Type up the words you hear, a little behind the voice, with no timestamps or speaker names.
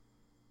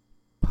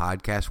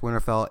Podcast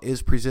Winterfell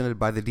is presented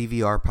by the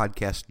DVR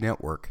Podcast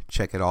Network.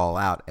 Check it all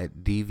out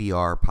at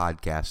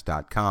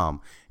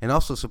dvrpodcast.com and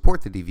also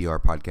support the DVR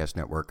Podcast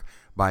Network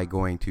by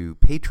going to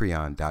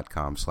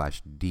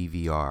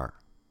patreon.com/DVR.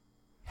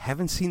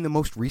 Haven't seen the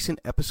most recent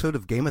episode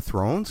of Game of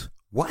Thrones?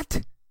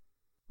 What?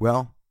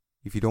 Well,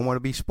 if you don't want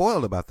to be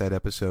spoiled about that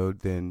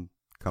episode, then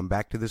come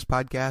back to this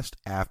podcast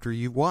after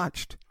you've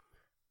watched.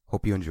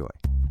 Hope you enjoy.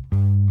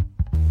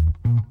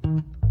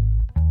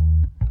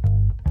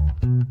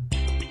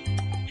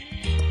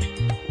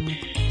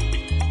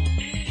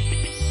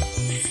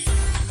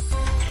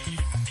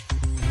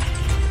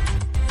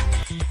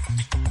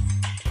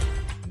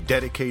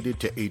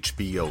 Dedicated to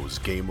HBO's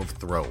Game of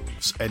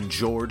Thrones and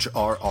George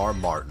R.R.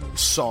 Martin's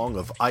Song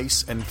of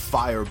Ice and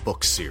Fire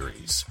book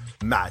series,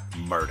 Matt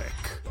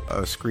Murdock.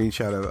 A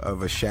screenshot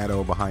of a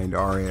shadow behind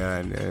Arya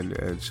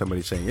and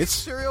somebody saying, "It's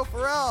Serial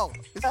Pharrell!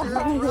 It's Serial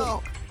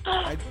Pharrell!"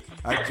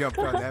 I jumped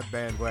on that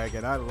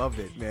bandwagon. I loved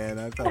it, man.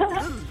 I thought,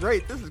 this is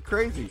great. This is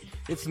crazy.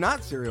 It's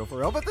not Serial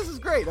Pharrell, but this is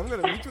great. I'm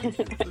going to retweet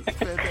this. This is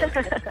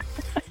fantastic.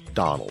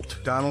 Donald,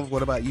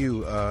 what about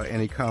you?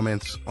 Any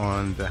comments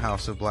on the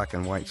House of Black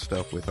and White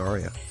stuff with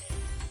Arya?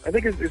 I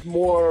think it's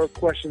more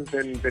questions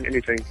than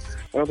anything.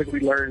 I don't think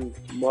we learned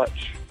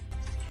much,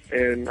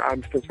 and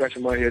I'm still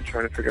scratching my head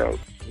trying to figure out,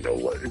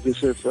 what is this?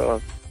 Just a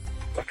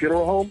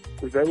funeral home?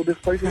 Is that what this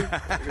place is?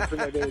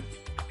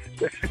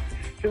 It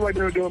seems like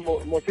they were doing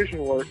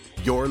mortician work.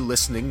 You're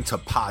listening to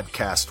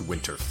Podcast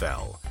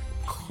Winterfell.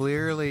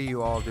 Clearly,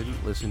 you all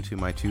didn't listen to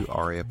my two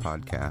Arya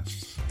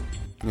podcasts.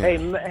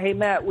 Yeah. Hey,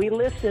 Matt, we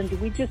listened.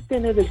 We just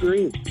didn't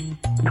agree.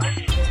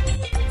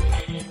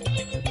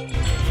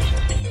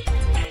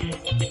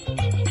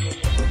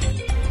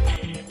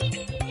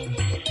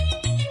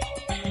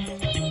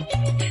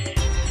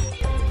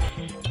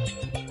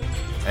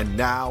 And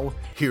now,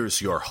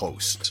 here's your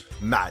host,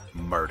 Matt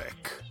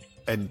Murdock.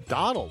 And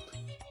Donald.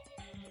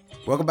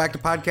 Welcome back to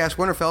Podcast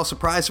Winterfell.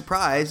 Surprise,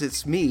 surprise.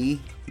 It's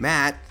me,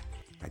 Matt.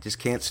 I just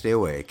can't stay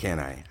away, can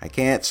I? I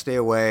can't stay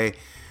away.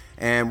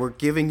 And we're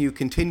giving you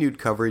continued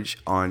coverage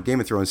on Game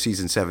of Thrones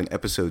Season 7,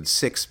 Episode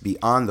 6,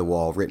 Beyond the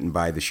Wall, written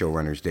by the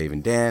showrunners Dave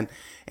and Dan,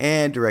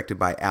 and directed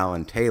by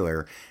Alan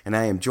Taylor. And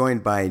I am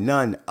joined by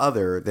none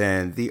other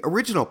than the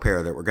original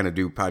pair that we're going to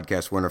do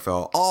Podcast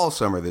Winterfell all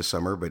summer this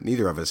summer, but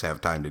neither of us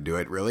have time to do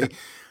it, really.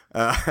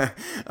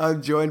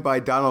 I'm joined by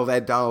Donald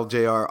at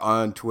DonaldJR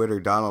on Twitter.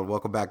 Donald,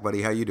 welcome back,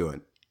 buddy. How you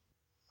doing?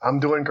 I'm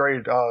doing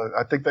great.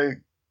 I think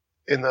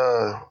in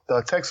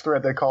the text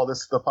thread, they call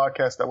this the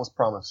podcast that was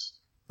promised.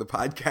 The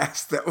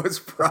podcast that was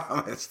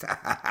promised.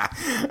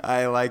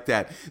 I like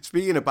that.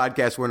 Speaking of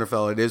Podcast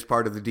Winterfell, it is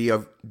part of the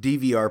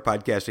DVR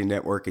Podcasting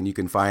Network, and you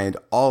can find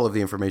all of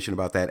the information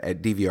about that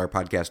at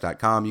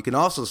dvrpodcast.com. You can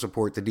also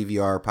support the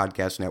DVR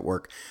Podcast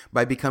Network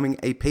by becoming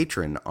a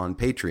patron on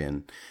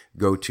Patreon.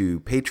 Go to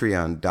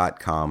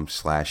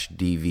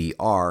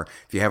patreon.com/DVR.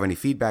 If you have any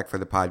feedback for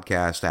the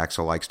podcast,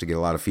 Axel likes to get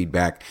a lot of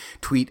feedback.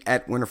 Tweet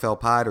at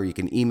WinterfellPod, or you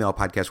can email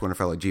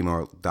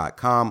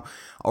podcastwinterfell@gmail.com,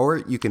 or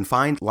you can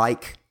find,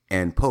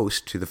 and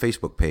post to the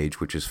Facebook page,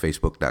 which is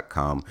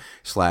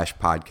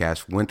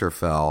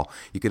facebook.com/podcastwinterfell.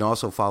 You can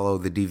also follow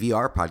the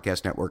DVR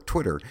Podcast Network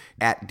Twitter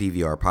at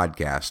DVR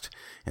Podcast.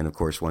 And of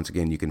course, once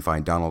again, you can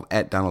find Donald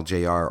at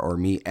DonaldJR or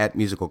me at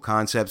Musical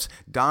Concepts.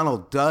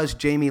 Donald, does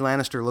Jaime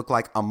Lannister look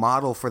like a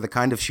model for the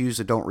kind of shoes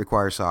that don't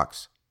require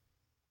socks?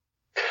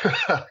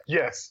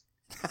 Yes.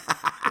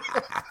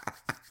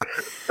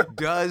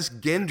 Does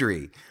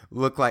Gendry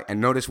look like, and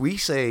notice we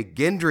say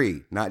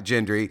Gendry, not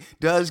Gendry,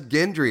 does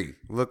Gendry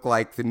look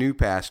like the new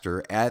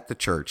pastor at the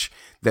church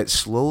that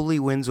slowly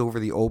wins over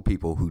the old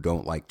people who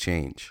don't like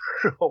change?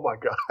 Oh my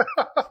God.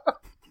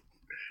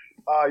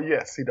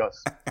 Yes, he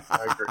does.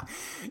 I agree.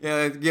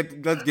 Yeah,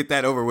 let's get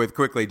that over with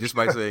quickly just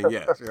by saying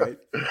yes, right?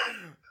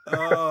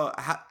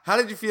 How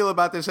did you feel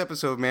about this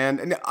episode, man?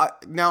 And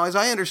now, as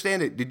I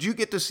understand it, did you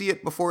get to see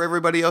it before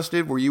everybody else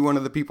did? Were you one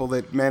of the people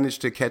that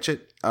managed to catch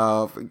it?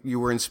 You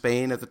were in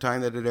Spain at the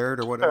time that it aired,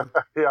 or whatever?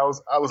 Yeah,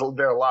 I was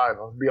there live.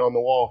 I was beyond the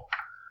wall.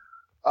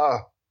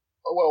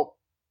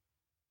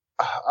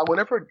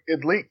 Whenever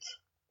it leaked,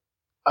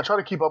 I try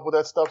to keep up with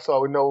that stuff so I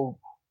would know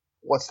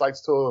what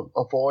sites to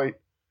avoid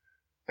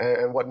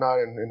and whatnot,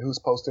 and who's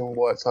posting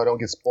what, so I don't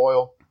get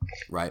spoiled.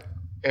 Right.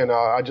 And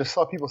I just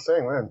saw people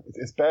saying, man,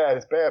 it's bad,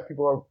 it's bad.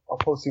 People are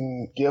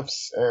posting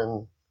GIFs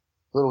and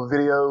little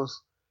videos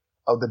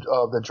of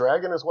the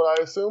dragon is what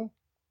I assume.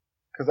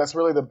 Because that's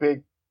really the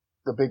big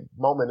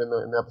moment in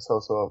the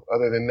episode. So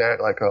other than that,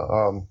 like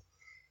a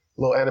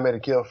little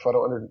animated GIF, I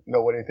don't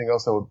know what anything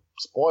else that would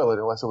spoil it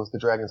unless it was the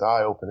dragon's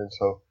eye opening.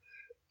 So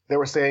they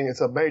were saying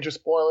it's a major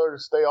spoiler to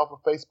stay off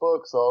of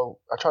Facebook. So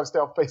I try to stay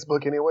off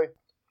Facebook anyway.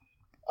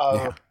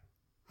 Yeah.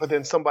 But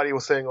then somebody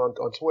was saying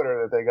on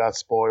Twitter that they got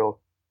spoiled.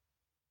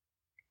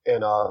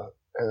 And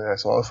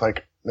so I was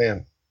like,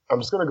 man,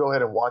 I'm just going to go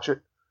ahead and watch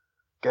it.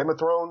 Game of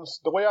Thrones,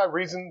 the way I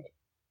reasoned,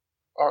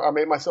 or I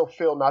made myself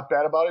feel not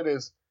bad about it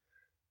is,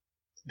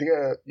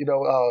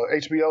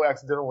 HBO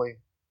accidentally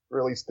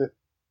released it.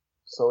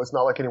 So it's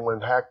not like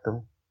anyone hacked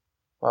them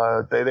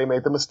They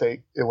made the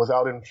mistake. It was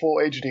out in full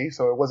HD,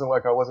 so it wasn't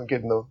like I wasn't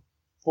getting the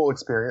full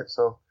experience.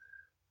 So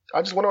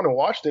I just went on and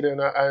watched it,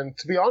 and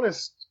to be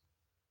honest,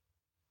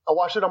 I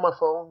watched it on my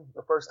phone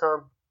the first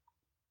time,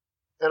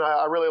 and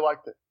I really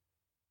liked it.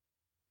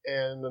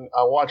 And then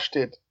I watched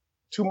it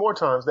 2 more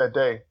times that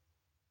day,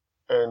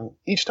 and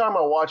each time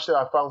I watched it,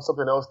 I found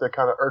something else that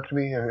kind of irked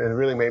me and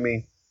really made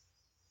me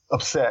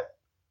upset.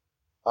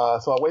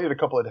 So I waited a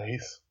couple of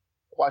days,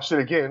 watched it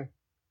again.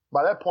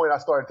 By that point, I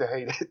started to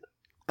hate it.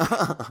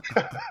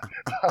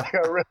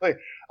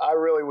 I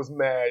really was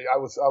mad. I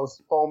was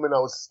foaming, I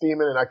was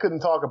steaming, and I couldn't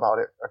talk about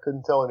it. I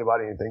couldn't tell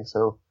anybody anything.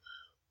 So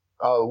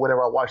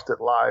whenever I watched it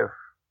live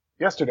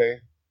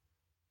yesterday,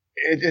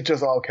 it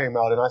just all came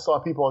out. And I saw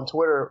people on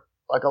Twitter,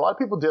 like a lot of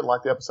people did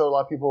like the episode. A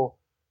lot of people,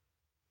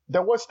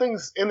 there was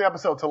things in the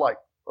episode to like.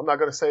 I'm not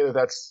going to say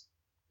that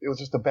it was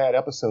just a bad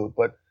episode,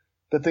 but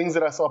the things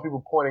that I saw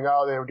people pointing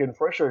out they were getting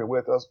frustrated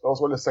with, those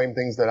were the same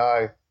things that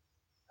I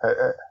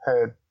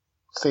had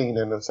seen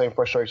and the same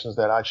frustrations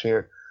that I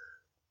shared.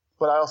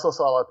 But I also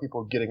saw a lot of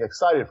people getting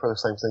excited for the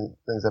same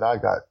things that I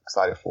got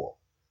excited for.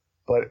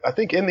 But I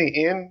think in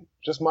the end,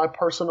 just my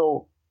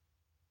personal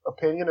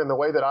opinion and the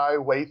way that I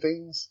weigh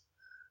things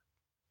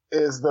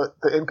is the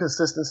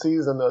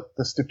inconsistencies and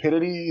the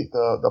stupidity,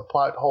 the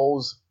plot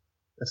holes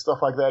and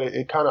stuff like that.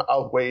 It kind of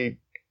outweighed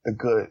the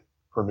good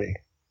for me.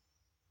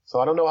 So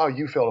I don't know how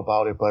you feel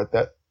about it, but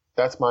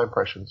that's my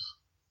impressions.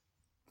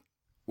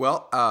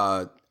 Well,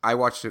 I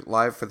watched it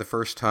live for the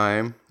first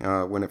time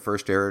when it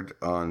first aired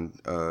on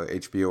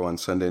HBO on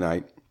Sunday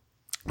night,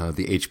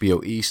 the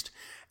HBO East,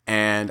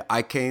 and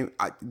I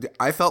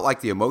felt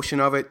like the emotion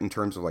of it in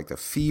terms of like the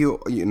feel,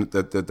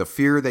 the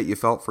fear that you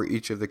felt for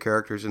each of the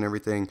characters and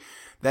everything.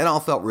 That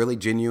all felt really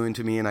genuine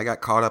to me, and I got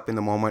caught up in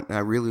the moment, and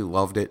I really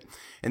loved it.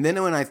 And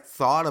then when I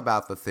thought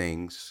about the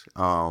things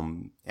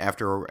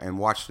after and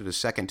watched it a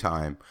second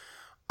time,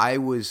 I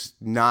was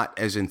not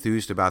as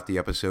enthused about the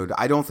episode.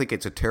 I don't think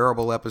it's a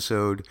terrible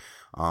episode.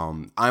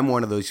 I'm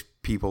one of those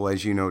people,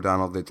 as you know,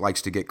 Donald, that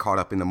likes to get caught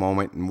up in the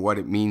moment and what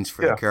it means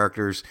for the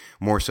characters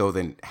more so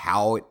than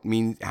how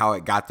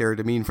it got there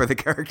to mean for the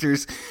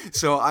characters.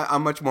 So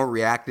I'm much more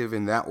reactive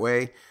in that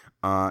way.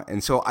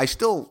 And so I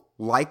still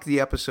like the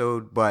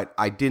episode, but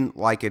I didn't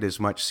like it as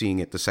much seeing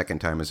it the second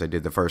time as I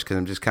did the first, because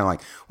I'm just kind of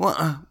like,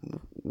 well,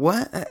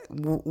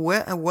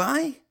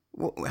 why?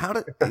 How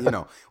did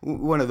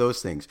one of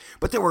those things?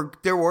 But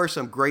there were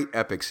some great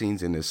epic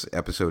scenes in this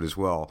episode as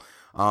well.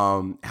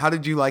 How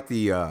did you like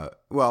the?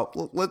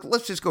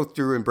 Let's just go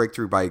through and break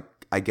through by,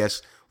 I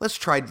guess. Let's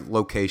try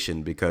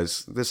location,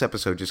 because this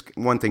episode just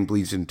one thing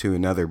bleeds into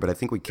another. But I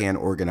think we can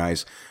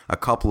organize a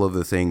couple of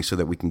the things so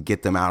that we can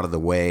get them out of the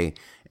way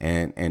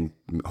and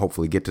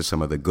hopefully get to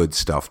some of the good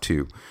stuff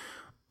too.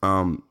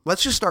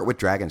 Let's just start with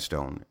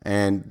Dragonstone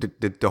and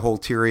the whole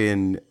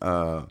Tyrion.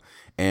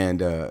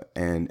 And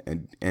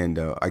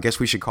I guess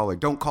we should call her.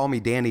 Don't call me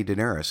Dany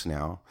Daenerys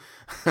now,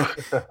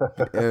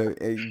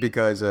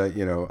 because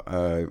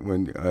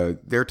when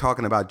they're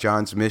talking about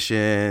Jon's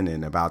mission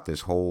and about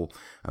this whole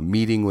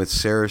meeting with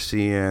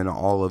Cersei and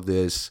all of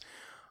this.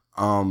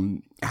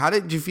 How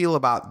did you feel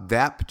about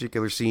that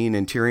particular scene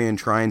and Tyrion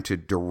trying to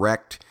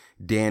direct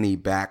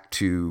Dany back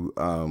to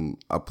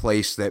a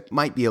place that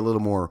might be a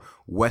little more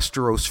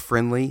Westeros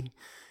friendly,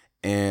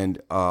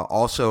 and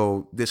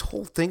also this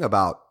whole thing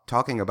about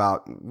talking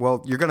about,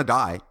 well, you're going to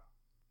die.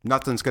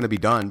 Nothing's going to be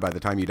done by the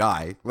time you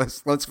die.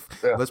 Let's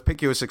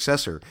pick you a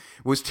successor.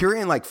 Was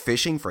Tyrion like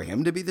fishing for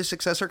him to be the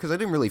successor? Because I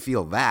didn't really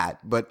feel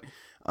that, but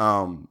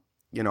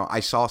I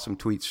saw some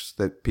tweets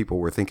that people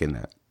were thinking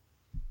that.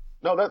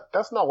 No,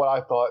 that's not what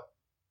I thought.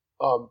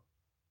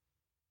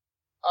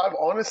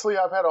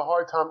 I've had a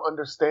hard time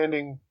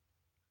understanding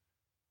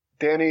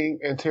Dany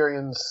and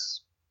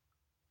Tyrion's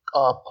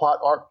plot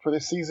arc for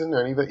this season,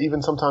 and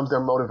even sometimes their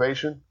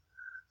motivation.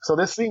 So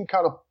this scene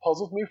kind of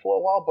puzzled me for a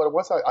while, but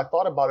once I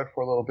thought about it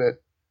for a little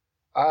bit,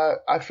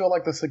 I feel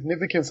like the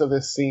significance of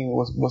this scene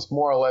was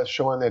more or less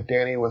showing that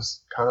Dany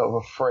was kind of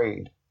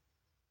afraid.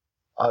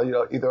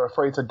 Either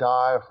afraid to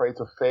die, afraid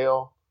to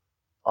fail,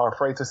 or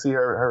afraid to see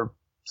her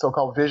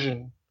so-called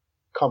vision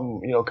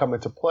come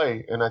into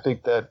play. And I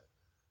think that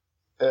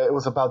it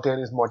was about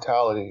Dany's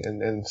mortality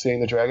and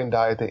seeing the dragon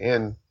die at the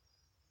end.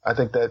 I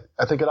think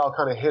it all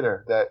kind of hit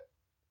her that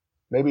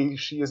maybe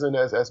she isn't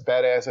as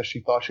badass as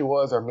she thought she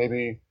was, or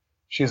maybe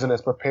she isn't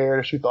as prepared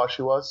as she thought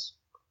she was.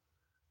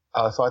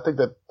 So I think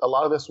that a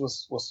lot of this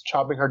was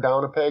chopping her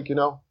down a peg,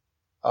 because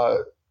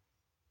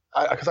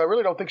I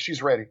really don't think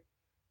she's ready.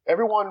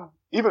 Everyone,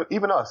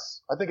 even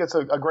us, I think it's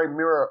a great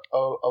mirror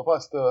of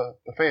us, the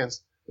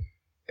fans.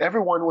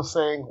 Everyone was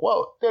saying,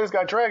 well, Dany's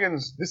got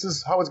dragons. This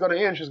is how it's going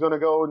to end. She's going to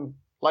go and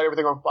light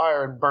everything on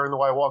fire and burn the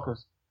White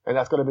Walkers, and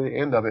that's going to be the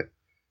end of it.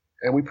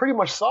 And we pretty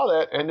much saw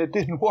that, and it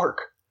didn't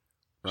work.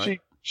 Right.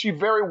 She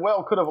very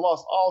well could have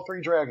lost all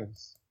 3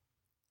 dragons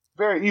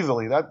very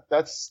easily.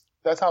 That's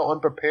how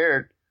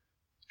unprepared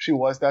she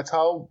was. That's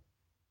how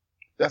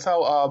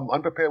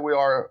unprepared we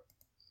are,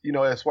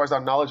 as far as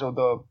our knowledge of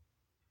the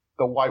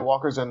White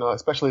Walkers and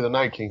especially the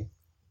Night King.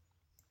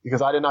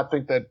 Because I did not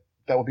think that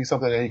that would be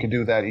something that he could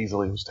do that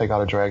easily, was take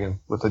out a dragon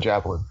with a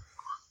javelin.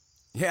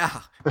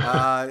 Yeah,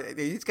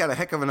 he's got a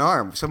heck of an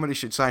arm. Somebody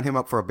should sign him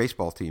up for a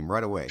baseball team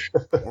right away,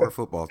 or a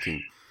football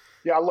team.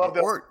 Yeah, I love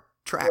that. Or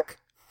track.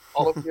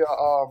 All of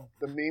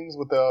the memes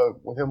with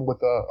him with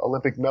the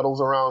Olympic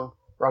medals around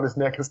his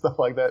neck and stuff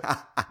like that.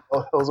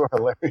 Those were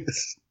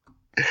hilarious.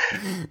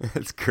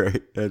 That's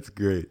great. That's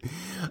great.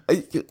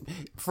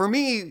 For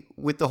me,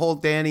 with the whole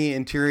Dany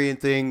and Tyrion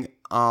thing,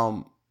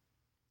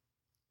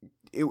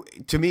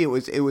 to me, it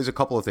was a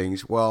couple of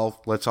things.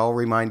 Well, let's all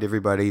remind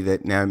everybody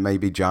that now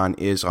maybe Jon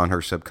is on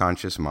her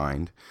subconscious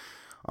mind.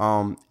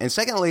 And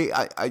secondly,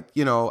 I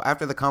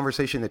after the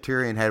conversation that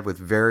Tyrion had with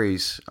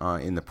Varys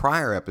in the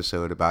prior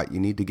episode about you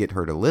need to get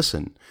her to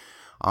listen,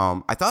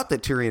 I thought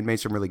that Tyrion made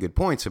some really good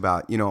points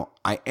about,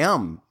 I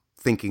am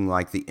thinking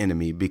like the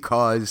enemy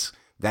because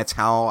that's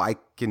how I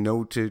can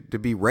know to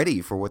be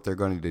ready for what they're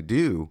going to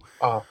do.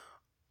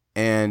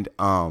 And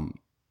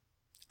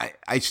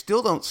I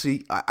still don't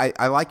see.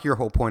 I like your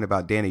whole point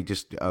about Dany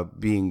just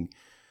being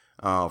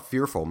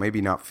fearful,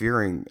 maybe not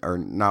fearing or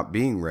not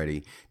being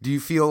ready. Do you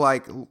feel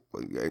like,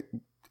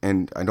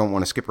 and I don't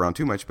want to skip around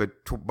too much, but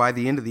by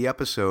the end of the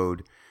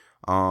episode,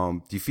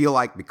 do you feel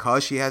like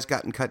because she has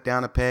gotten cut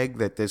down a peg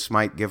that this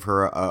might give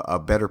her a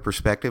better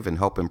perspective and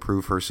help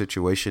improve her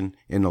situation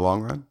in the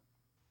long run?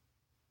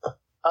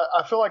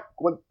 I feel like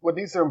what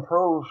needs to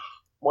improve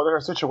more than her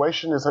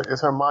situation is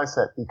her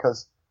mindset,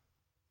 because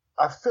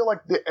I feel like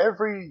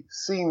every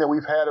scene that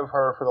we've had of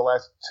her for the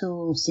last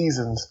 2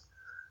 seasons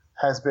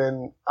has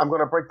been, I'm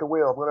going to break the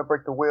wheel. I'm going to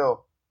break the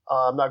wheel.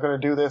 I'm not going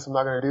to do this. I'm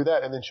not going to do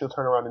that. And then she'll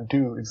turn around and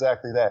do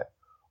exactly that.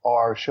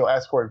 Or she'll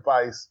ask for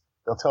advice.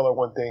 They'll tell her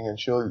one thing and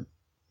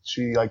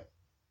she like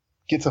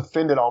gets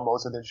offended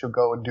almost, and then she'll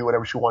go and do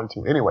whatever she wanted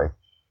to anyway.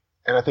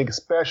 And I think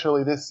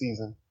especially this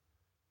season,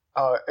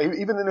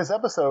 even in this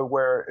episode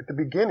where at the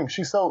beginning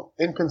she's so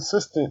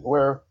inconsistent,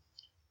 where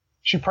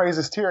she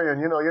praises Tyrion,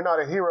 you're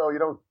not a hero.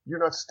 You're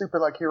not stupid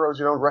like heroes.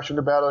 You don't rush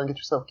into battle and get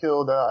yourself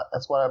killed.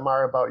 That's what I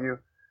admire about you.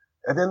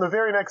 And then the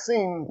very next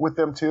scene with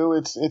them two,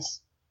 it's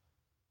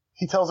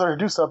he tells her to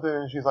do something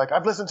and she's like,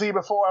 I've listened to you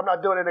before. I'm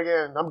not doing it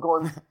again. I'm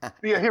going to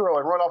be a hero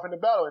and run off into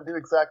battle and do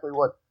exactly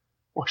what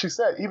she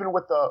said. Even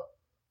with the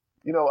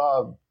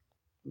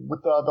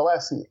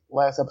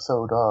last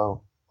episode,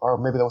 or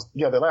maybe that was,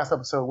 the last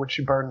episode when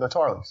she burned the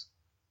Tarleys.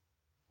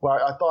 Well,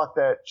 I thought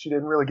that she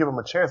didn't really give him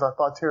a chance. I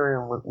thought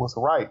Tyrion was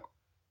right.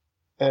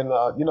 And,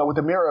 with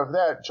the mirror of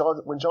that,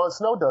 when Jon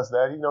Snow does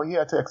that, he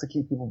had to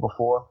execute people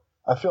before.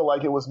 I feel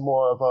like it was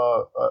more of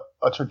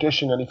a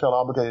tradition and he felt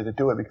obligated to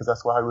do it because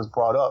that's how he was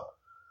brought up.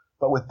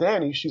 But with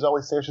Dany, she's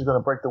always saying she's going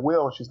to break the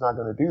wheel and she's not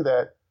going to do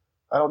that.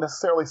 I don't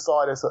necessarily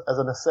saw it as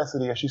a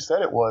necessity as she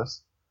said it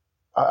was.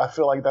 I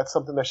feel like that's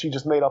something that she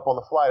just made up on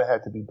the fly that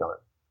had to be done,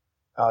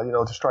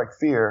 to strike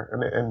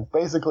fear and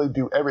basically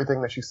do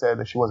everything that she said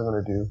that she wasn't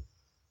going to do.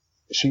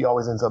 She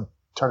always ends up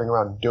turning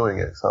around and doing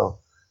it. So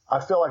I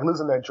feel like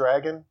losing that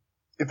dragon,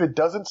 if it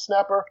doesn't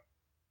snap her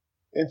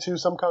into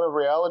some kind of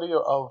reality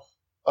of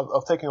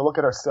taking a look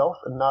at herself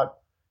and not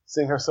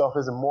seeing herself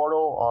as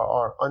immortal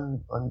or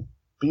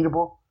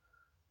unbeatable,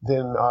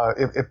 then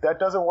if that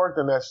doesn't work,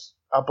 then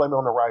I'll blame it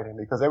on the writing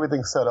because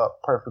everything's set up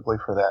perfectly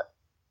for that.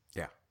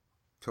 Yeah,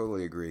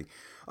 totally agree.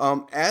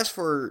 As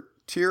for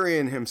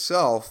Tyrion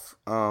himself,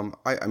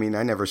 I mean,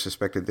 I never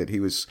suspected that he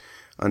was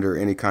under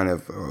any kind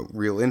of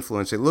real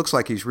influence. It looks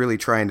like he's really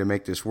trying to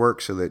make this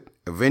work so that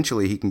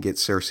eventually he can get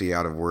Cersei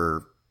out of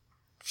where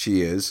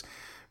she is.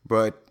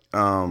 But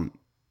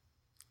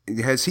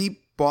has he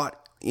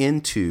bought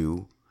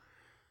into,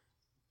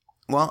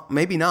 well,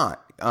 maybe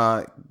not.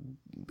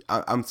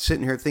 I'm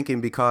sitting here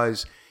thinking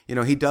because,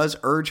 he does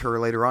urge her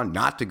later on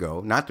not to go,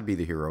 not to be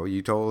the hero.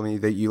 You told me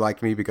that you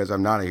liked me because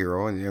I'm not a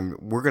hero and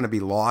we're going to be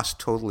lost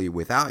totally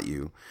without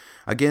you.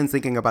 Again,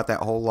 thinking about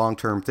that whole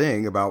long-term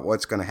thing about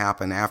what's going to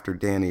happen after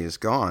Dany is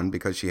gone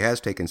because she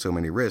has taken so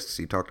many risks.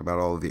 He talked about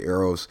all of the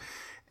arrows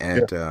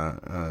at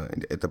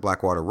the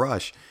Blackwater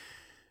Rush.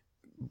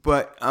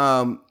 But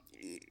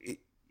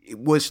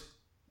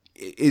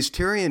is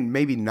Tyrion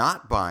maybe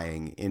not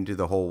buying into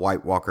the whole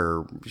White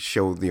Walker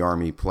show the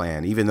army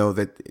plan, even though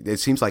that it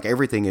seems like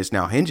everything is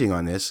now hinging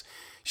on this?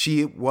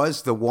 She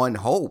was the one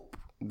hope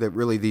that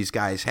really these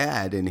guys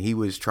had, and he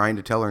was trying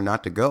to tell her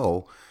not to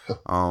go.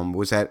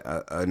 Was that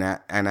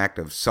an act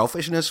of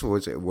selfishness?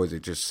 Was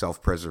it just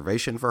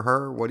self-preservation for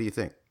her? What do you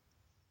think?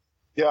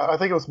 Yeah, I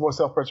think it was more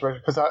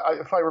self-preservation because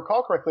if I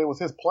recall correctly, it was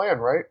his plan,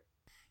 right?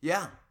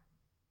 Yeah.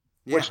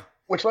 Which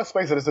let's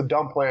face it, it's a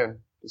dumb plan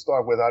to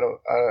start with.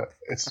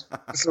 It's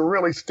a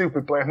really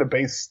stupid plan to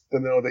base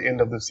the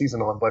end of the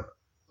season on. But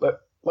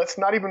let's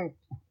not even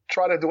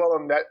try to dwell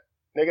on that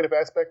negative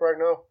aspect right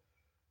now.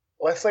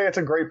 Let's say it's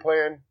a great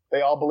plan.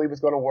 They all believe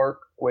it's going to work,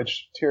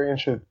 which Tyrion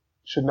should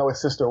know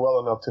his sister well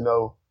enough to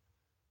know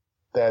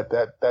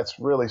that's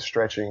really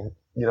stretching.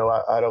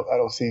 I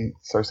don't see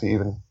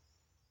Cersei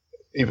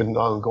even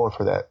going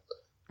for that.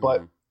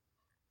 But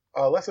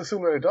let's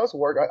assume that it does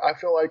work. I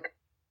feel like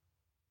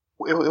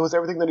it was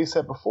everything that he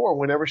said before.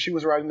 Whenever she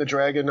was riding the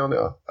dragon at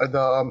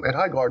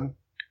Highgarden,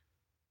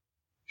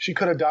 she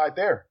could have died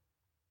there.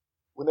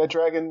 When that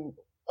dragon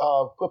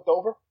flipped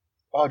over,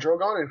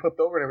 Drogon, and flipped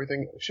over and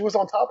everything, she was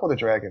on top of the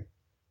dragon.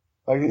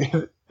 Like,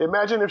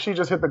 imagine if she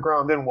just hit the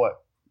ground, then what?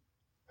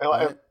 And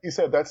like he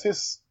said, that's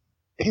his.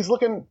 He's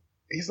looking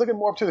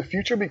more up to the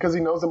future because he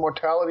knows the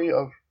mortality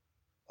of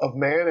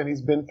man, and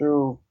he's been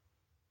through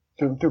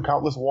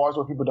countless wars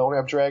where people don't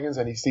have dragons,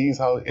 and he sees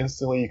how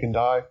instantly you can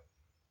die.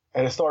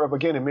 And it sort of,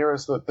 again, it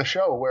mirrors the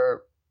show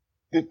where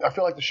I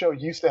feel like the show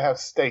used to have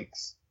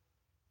stakes.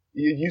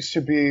 It used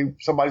to be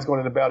somebody's going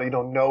into battle, you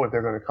don't know if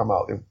they're going to come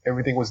out.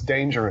 Everything was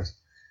dangerous.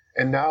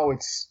 And now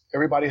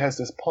everybody has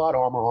this plot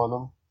armor on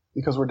them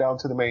because we're down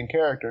to the main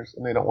characters,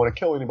 and they don't want to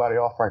kill anybody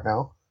off right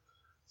now.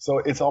 So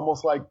it's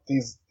almost like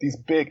these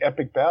big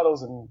epic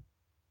battles, and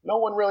no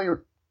one really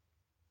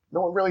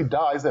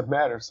dies that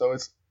matters. So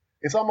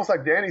it's almost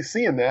like Dany's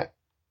seeing that.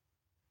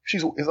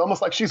 It's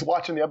almost like she's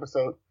watching the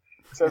episode.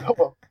 Says, "Oh,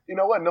 well, you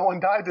know what? No one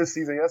died this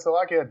season yet, so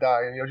I can't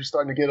die." And she's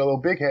starting to get a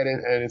little big-headed,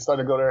 and it's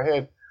starting to go to her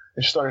head,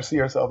 and she's starting to see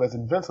herself as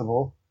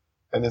invincible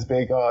and this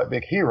big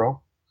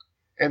hero.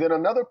 And then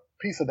another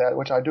piece of that,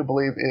 which I do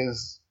believe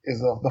is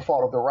the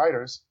fault of the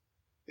writers,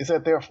 is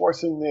that they're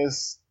forcing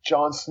this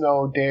Jon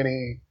Snow,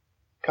 Dany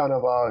kind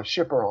of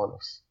shipper on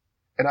us,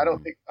 and I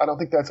don't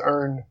think that's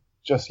earned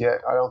just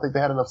yet. I don't think they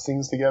had enough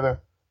scenes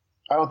together.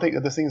 I don't think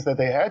that the scenes that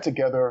they had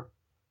together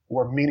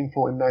were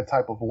meaningful in that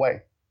type of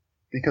way,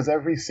 because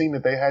every scene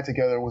that they had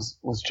together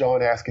was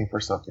Jon asking for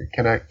something.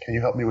 Can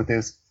you help me with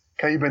this?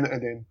 Can you bend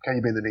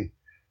the knee?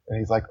 And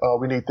he's like, "Oh,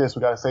 we need this.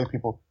 We got to save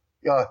people.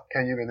 Yeah,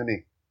 can you bend the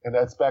knee?" And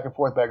that's back and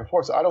forth.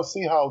 So I don't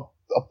see how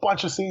a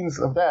bunch of scenes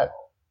of that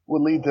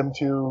would lead them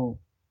to,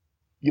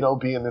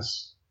 be in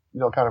this,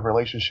 kind of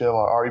relationship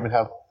or even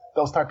have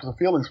those types of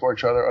feelings for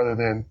each other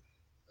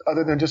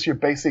other than just your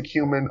basic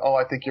human, "Oh,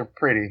 I think you're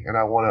pretty and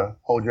I want to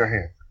hold your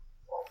hand."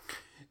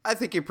 I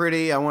think you're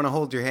pretty. I want to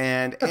hold your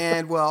hand.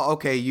 And, well,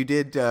 okay, you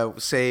did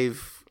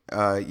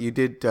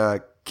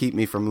keep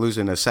me from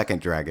losing a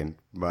second dragon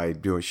by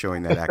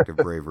showing that act of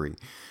bravery.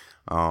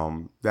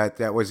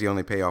 That was the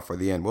only payoff for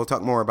the end. We'll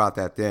talk more about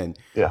that then.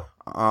 Yeah.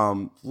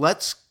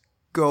 Let's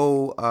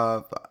go.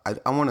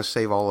 I want to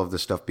save all of the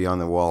stuff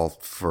beyond the wall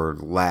for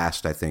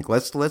last, I think.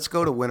 Let's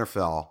go to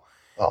Winterfell.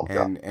 Oh,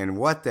 and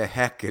what the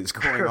heck is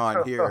going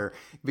on here?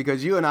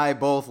 Because you and I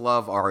both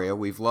love Arya.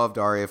 We've loved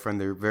Arya from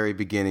the very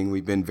beginning.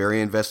 We've been very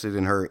invested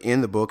in her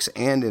in the books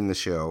and in the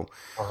show.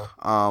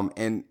 Uh-huh.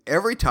 And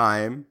every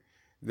time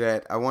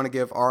that I want to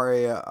give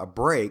Arya a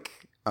break,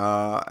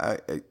 I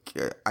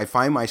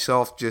find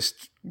myself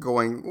just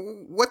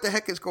going, what the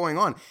heck is going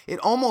on? It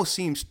almost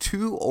seems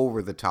too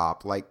over the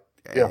top.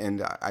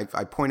 And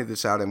I pointed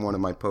this out in one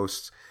of my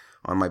posts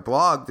on my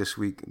blog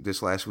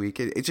this last week.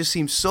 It just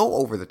seems so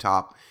over the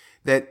top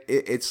that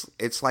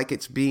it's like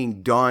it's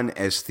being done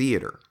as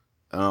theater.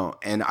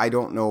 And I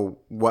don't know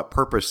what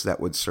purpose that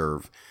would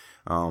serve.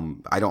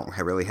 I don't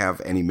really have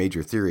any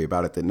major theory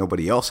about it that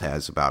nobody else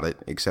has about it,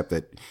 except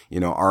that,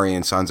 Arya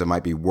and Sansa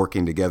might be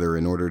working together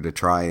in order to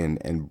try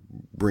and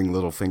bring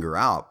Littlefinger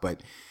out.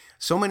 But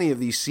so many of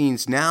these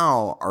scenes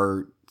now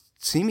are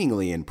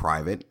seemingly in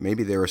private.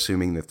 Maybe they're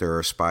assuming that there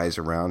are spies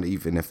around,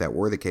 even if that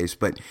were the case,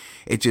 but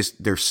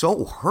they're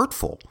so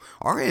hurtful.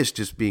 Arya is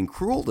just being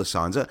cruel to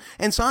Sansa,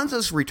 and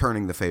Sansa's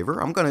returning the favor.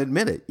 I'm going to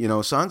admit it.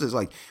 Sansa's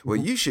like, well,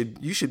 you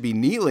should be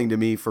kneeling to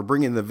me for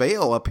bringing the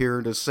veil up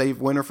here to save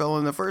Winterfell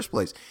in the first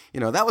place.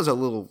 That was a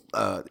little,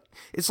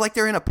 it's like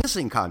they're in a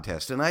pissing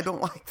contest, and I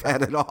don't like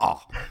that at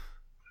all.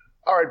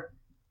 All right.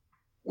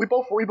 We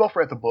both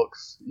read the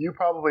books. You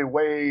probably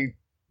retain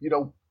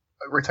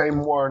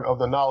more of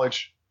the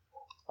knowledge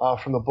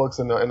from the books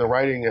and the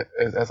writing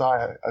as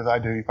I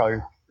do. You probably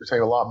retain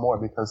a lot more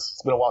because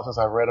it's been a while since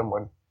I've read them.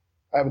 When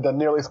I haven't done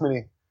nearly as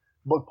many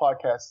book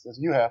podcasts as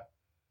you have.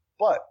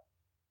 But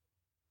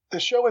the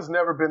show has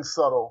never been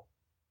subtle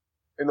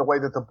in the way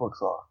that the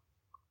books are.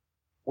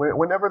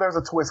 Whenever there's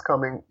a twist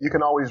coming, you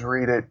can always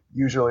read it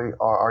usually,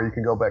 or you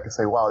can go back and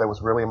say, "Wow, that was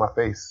really in my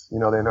face."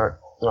 They're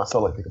not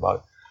subtle. I think about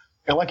it.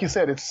 And like you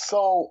said, it's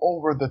so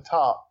over the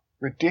top,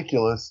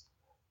 ridiculous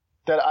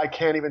that I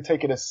can't even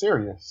take it as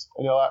serious.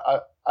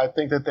 I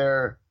think that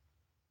they're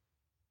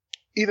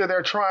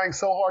trying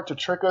so hard to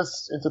trick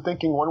us into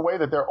thinking one way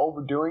that they're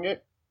overdoing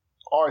it,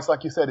 or it's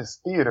like you said, it's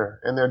theater,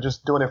 and they're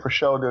just doing it for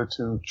show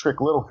to trick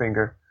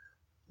Littlefinger,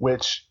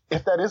 which,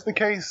 if that is the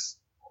case,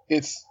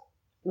 it's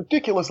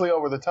ridiculously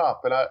over the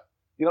top. And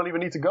you don't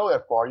even need to go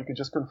that far. You can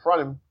just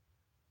confront him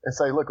and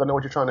say, "Look, I know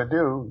what you're trying to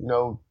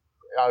do.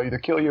 I'll either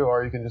kill you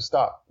or you can just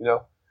stop."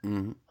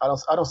 Mm-hmm.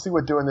 I don't see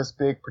what doing this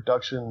big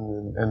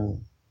production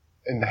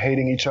and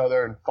hating each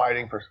other and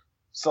fighting for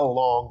so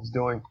long is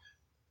doing.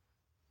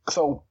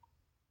 So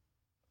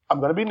I'm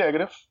going to be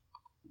negative.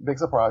 Big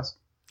surprise.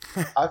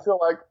 I feel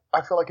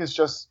like it's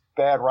just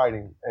bad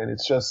writing, and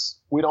it's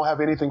just we don't have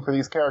anything for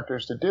these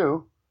characters to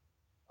do.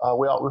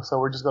 So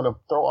we're just going to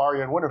throw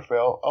Arya in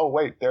Winterfell. Oh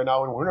wait, they're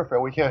now in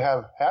Winterfell. We can't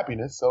have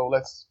happiness, so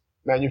let's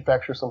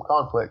manufacture some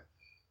conflict.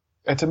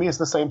 And to me, it's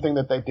the same thing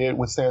that they did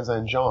with Sansa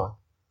and Jon,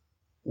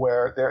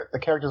 where the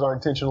characters are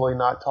intentionally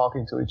not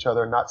talking to each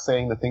other, not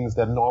saying the things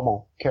that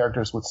normal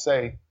characters would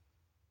say,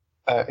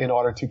 in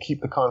order to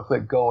keep the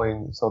conflict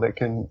going so they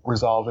can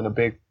resolve in a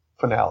big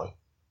finale.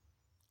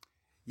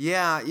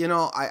 Yeah,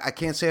 I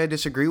can't say I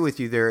disagree with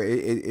you there.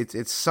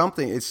 It's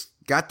something. It's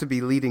got to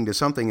be leading to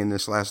something in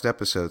this last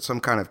episode, some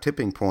kind of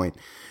tipping point.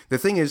 The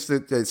thing is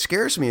that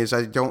scares me is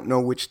I don't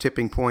know which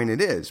tipping point it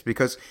is,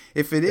 because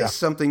if it is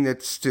something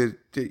that's to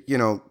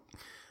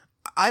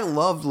I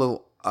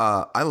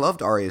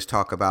loved Arya's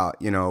talk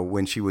about,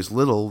 when she was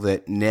little,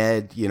 that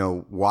Ned,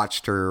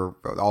 watched her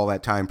all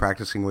that time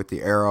practicing with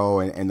the arrow,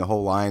 and the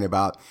whole line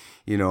about,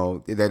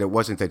 that it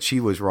wasn't that she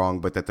was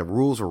wrong, but that the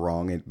rules were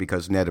wrong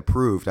because Ned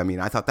approved. I mean,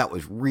 I thought that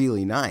was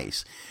really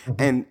nice.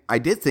 Mm-hmm. And I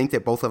did think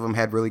that both of them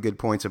had really good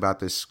points about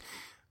this.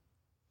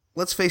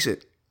 Let's face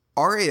it,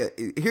 Arya,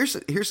 here's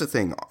the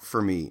thing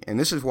for me, and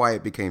this is why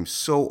it became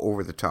so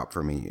over the top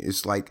for me,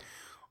 is like,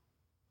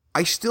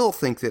 I still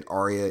think that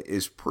Arya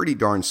is pretty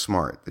darn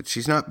smart, that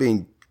she's not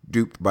being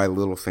duped by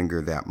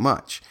Littlefinger that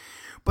much.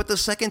 But the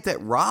second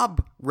that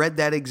Robb read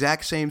that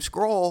exact same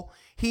scroll,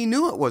 he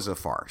knew it was a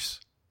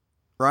farce,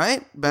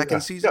 right? Back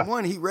in season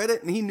 1, he read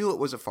it and he knew it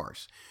was a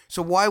farce.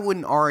 So why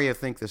wouldn't Arya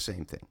think the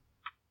same thing?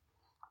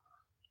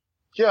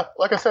 Yeah,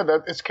 like I said,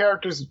 that it's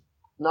characters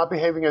not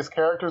behaving as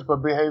characters, but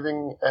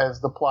behaving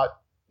as the plot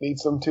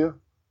needs them to.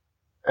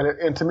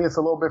 And to me, it's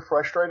a little bit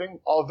frustrating,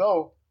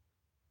 although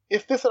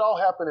if this had all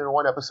happened in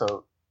one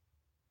episode,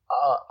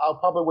 I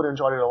probably would have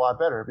enjoyed it a lot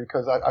better,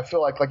 because I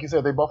feel like you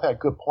said, they both had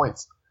good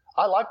points.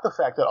 I like the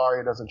fact that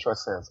Arya doesn't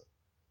trust Sansa.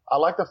 I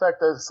like the fact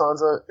that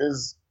Sansa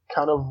is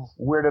kind of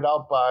weirded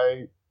out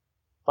by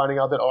finding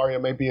out that Arya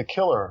may be a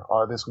killer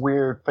or this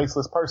weird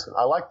faceless person.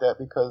 I like that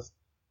because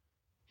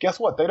guess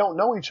what? They don't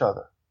know each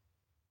other.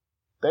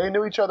 They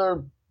knew each other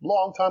a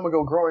long time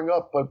ago growing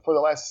up, but for the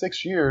last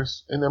 6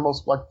 years, in their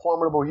most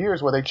formidable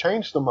years where they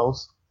changed the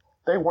most,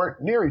 they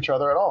weren't near each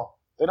other at all.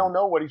 They don't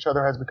know what each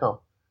other has become.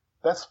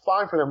 That's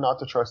fine for them not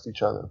to trust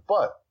each other.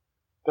 But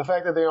the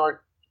fact that they aren't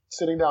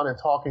sitting down and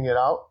talking it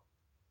out,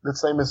 the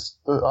same as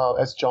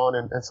Jon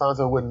and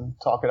Sansa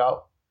wouldn't talk it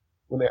out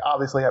when they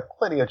obviously have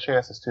plenty of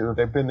chances to.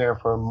 They've been there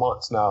for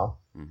months now.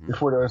 Mm-hmm.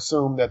 If we're to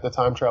assume that the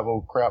time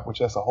travel crap, which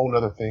that's a whole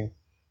other thing,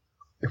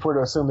 if we're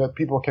to assume that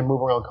people can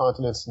move around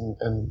continents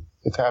and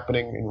it's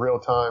happening in real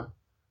time,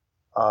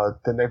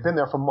 then they've been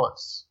there for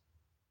months.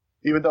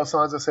 Even though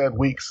Sansa said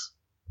weeks,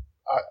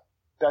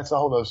 that's a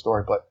whole other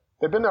story. But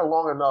they've been there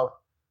long enough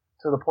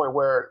to the point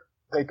where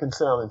they can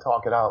sit down and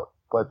talk it out,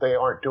 but they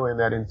aren't doing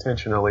that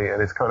intentionally,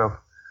 and it's kind of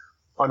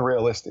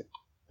unrealistic.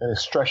 And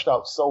it's stretched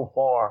out so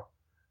far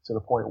to the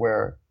point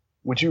where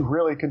would you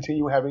really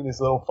continue having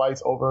these little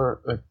fights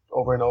over and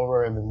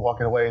over and then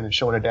walking away and then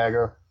showing a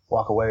dagger,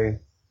 walk away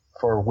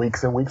for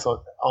weeks and weeks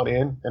on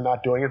end and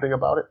not doing anything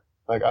about it?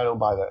 Like, I don't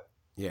buy that.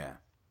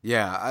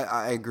 Yeah,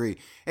 I agree.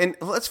 And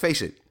let's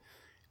face it,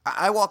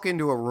 I walk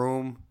into a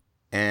room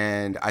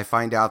and I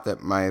find out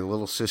that my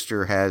little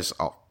sister has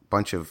a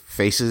bunch of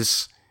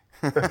faces.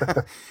 I'm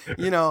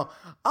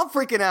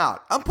freaking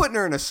out. I'm putting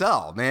her in a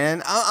cell,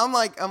 man. I'm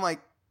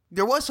like,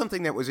 there was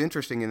something that was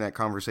interesting in that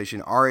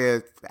conversation.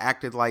 Arya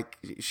acted like,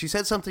 she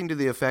said something to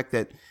the effect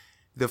that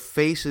the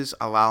faces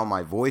allow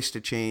my voice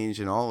to change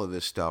and all of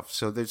this stuff.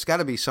 So there's got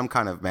to be some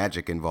kind of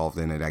magic involved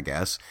in it, I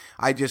guess.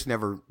 I just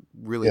never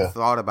really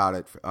thought about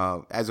it.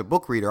 As a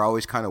book reader, I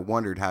always kind of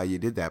wondered how you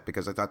did that,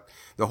 because I thought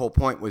the whole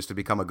point was to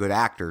become a good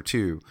actor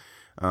too.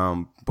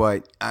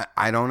 But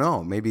I don't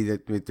know. Maybe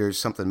that there's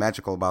something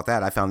magical about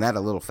that. I found that a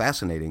little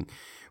fascinating.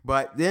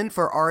 But then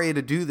for Arya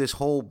to do this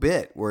whole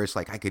bit where it's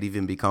like, I could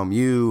even become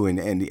you,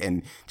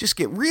 and just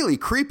get really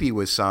creepy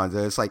with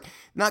Sansa. It's like,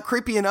 not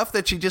creepy enough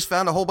that she just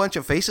found a whole bunch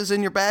of faces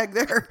in your bag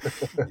there,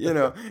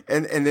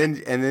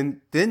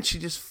 and then she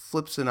just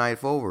flips the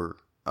knife over,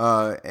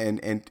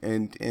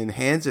 and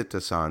hands it to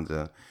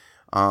Sansa.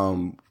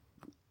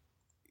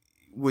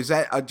 Was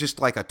that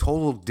just like a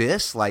total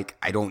diss? Like,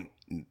 I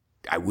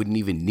wouldn't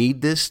even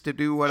need this to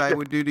do what I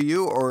would do to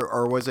you,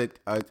 or was it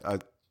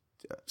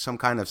some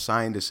kind of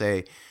sign to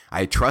say,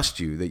 I trust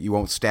you, that you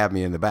won't stab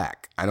me in the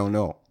back? I don't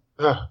know.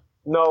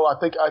 No, I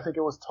think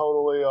it was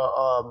totally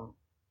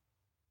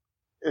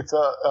it's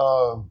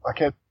I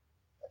can't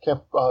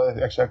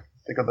actually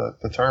think of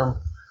the term.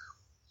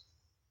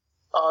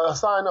 A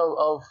sign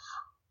of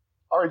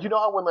or you know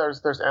how when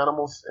there's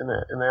animals in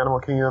the animal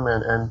kingdom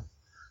and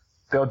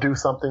they'll do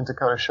something to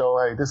kind of show,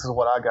 hey, this is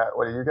what I got,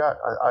 what do you got?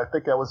 I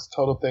think that was a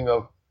total thing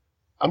of,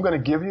 I'm going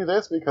to give you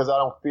this because I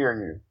don't fear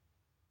you.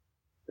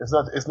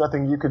 It's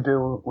nothing you could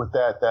do with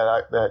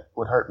that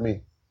would hurt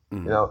me.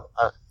 Mm-hmm.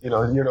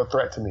 You're no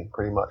threat to me,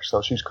 pretty much.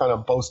 So she's kind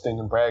of boasting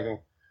and bragging,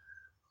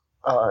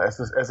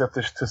 as if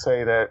to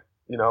say that,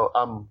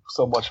 I'm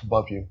so much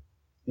above you.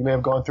 You may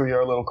have gone through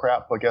your little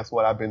crap, but guess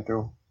what? I've been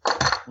through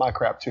my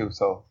crap too,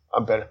 so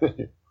I'm better than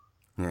you.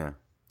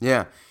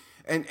 Yeah.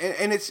 And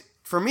it's,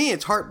 for me,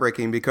 it's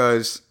heartbreaking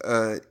because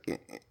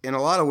in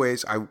a lot of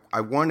ways,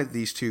 I wanted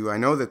these two. I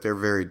know that they're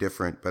very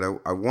different, but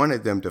I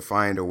wanted them to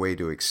find a way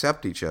to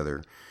accept each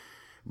other.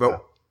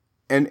 But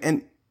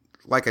and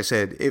like I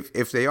said,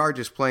 if they are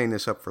just playing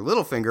this up for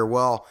Littlefinger,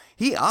 well,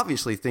 he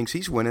obviously thinks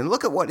he's winning.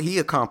 Look at what he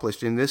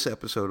accomplished in this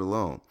episode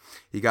alone.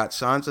 He got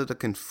Sansa to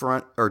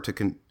confront, or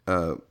to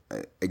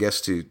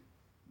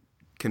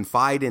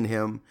confide in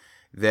him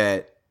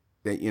that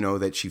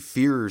she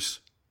fears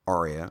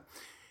Arya.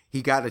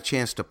 He got a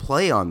chance to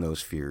play on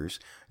those fears.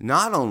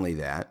 Not only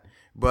that,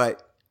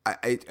 but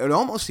it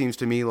almost seems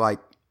to me like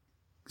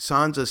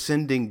Sansa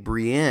sending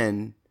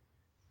Brienne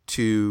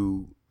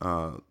to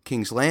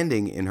King's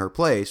Landing in her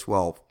place.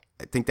 Well,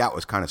 I think that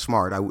was kind of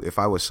smart. If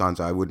I was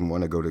Sansa, I wouldn't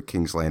want to go to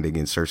King's Landing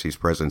in Cersei's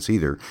presence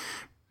either.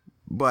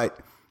 But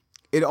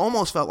it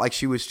almost felt like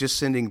she was just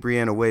sending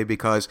Brienne away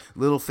because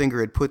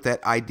Littlefinger had put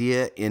that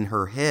idea in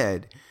her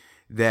head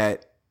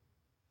that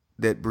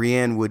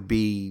Brienne would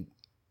be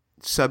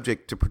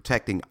subject to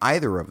protecting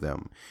either of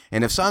them.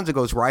 And if Sansa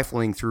goes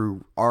rifling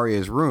through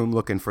Arya's room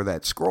looking for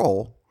that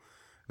scroll,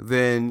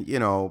 then,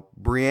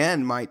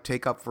 Brienne might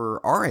take up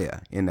for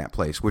Arya in that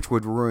place, which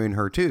would ruin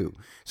her too.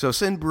 So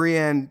send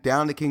Brienne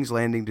down to King's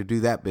Landing to do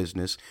that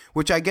business,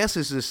 which I guess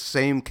is the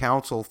same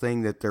council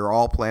thing that they're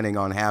all planning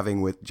on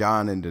having with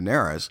Jon and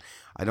Daenerys.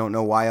 I don't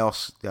know why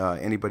else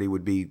anybody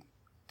would be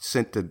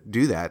sent to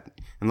do that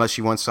unless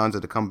she wants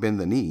Sansa to come bend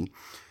the knee,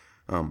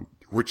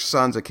 which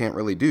Sansa can't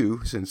really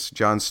do since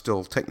Jon's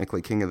still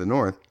technically King of the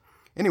North.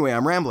 Anyway,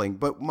 I'm rambling,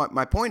 but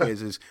my point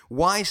is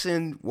why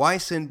send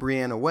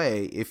Brienne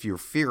away if you're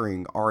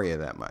fearing Arya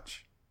that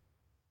much?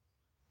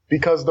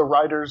 Because the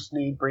writers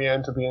need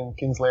Brienne to be in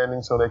King's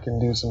Landing so they can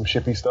do some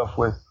shippy stuff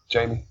with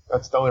Jaime.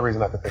 That's the only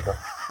reason I can think of.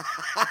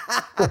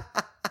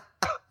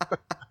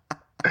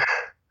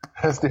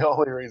 That's the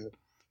only reason.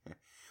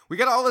 We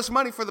got all this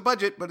money for the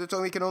budget, but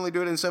can only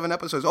do it in 7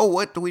 episodes. Oh,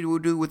 what do we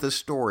do with the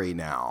story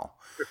now?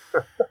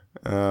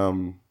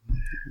 And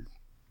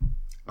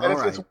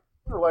it's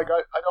like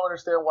I don't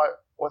understand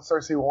what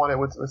Cersei wanted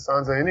with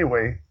Sansa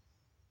anyway.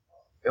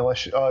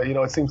 Unless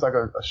it seems like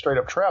a straight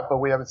up trap, but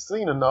we haven't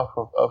seen enough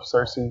of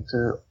Cersei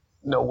to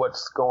know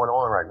what's going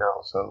on right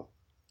now. So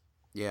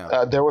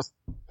yeah, there was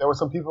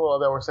some people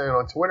that were saying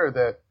on Twitter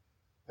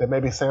that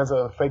maybe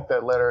Sansa faked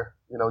that letter,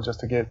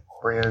 just to get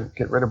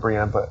rid of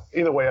Brienne. But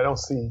either way, I don't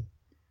see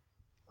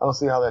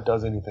how that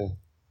does anything.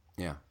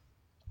 Yeah.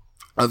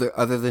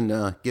 Other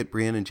than get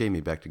Brienne and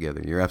Jaime back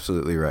together, you're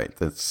absolutely right.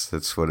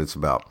 That's what it's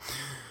about.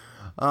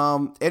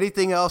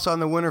 Anything else on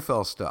the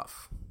Winterfell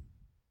stuff?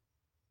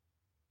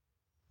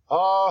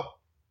 I'm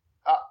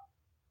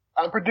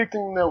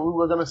predicting that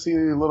we're going to see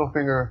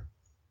Littlefinger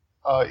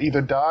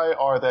either die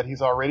or that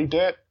he's already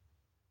dead,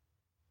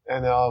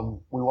 and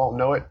we won't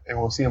know it, and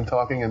we'll see him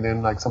talking, and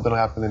then something will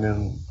happen, and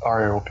then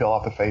Arya will peel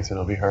off the face, and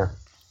it'll be her.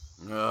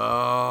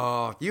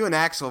 Oh, you and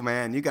Axel,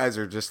 man, you guys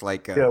are just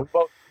like yeah.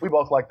 We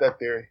both like that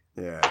theory.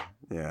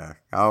 Yeah.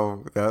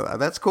 Oh,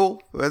 that's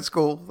cool. That's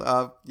cool.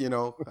 I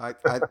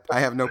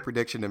have no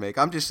prediction to make.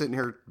 I'm just sitting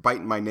here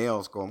biting my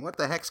nails, going, "What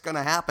the heck's going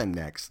to happen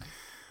next?"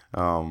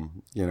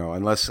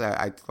 Unless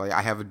I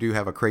do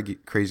have a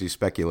crazy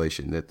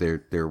speculation that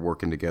they're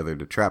working together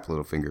to trap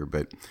Littlefinger,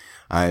 but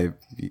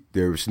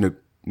there's no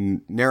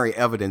nary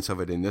evidence of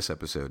it in this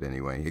episode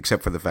anyway,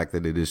 except for the fact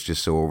that it is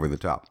just so over the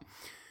top.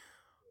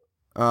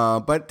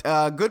 But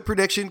good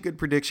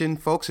prediction.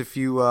 Folks, if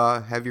you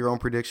have your own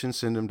predictions,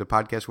 send them to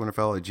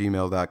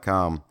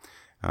podcastwinterfell@gmail.com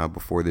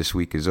before this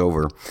week is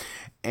over.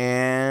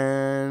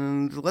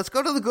 And let's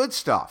go to the good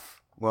stuff.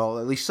 Well,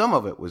 at least some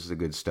of it was the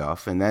good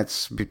stuff, and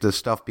that's the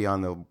stuff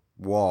beyond the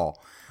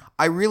wall.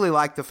 I really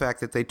like the fact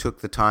that they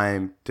took the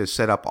time to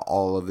set up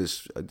all of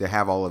this, to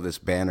have all of this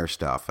banner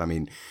stuff. I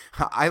mean,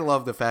 I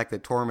love the fact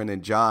that Tormund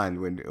and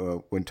Jon,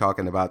 when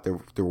talking about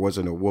there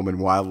wasn't a woman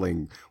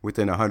wildling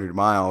within 100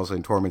 miles,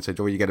 and Tormund said,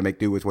 "Oh, you got to make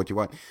do with what you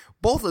want."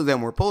 Both of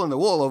them were pulling the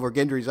wool over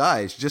Gendry's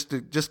eyes just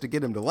to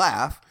get him to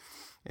laugh,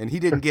 and he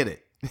didn't get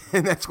it,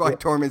 and that's why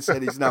Tormund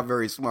said he's not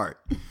very smart.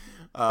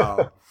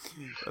 I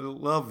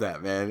love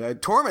that, man.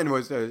 Tormund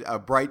was a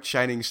bright,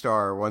 shining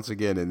star once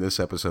again in this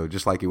episode,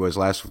 just like he was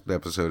last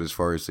episode as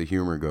far as the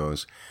humor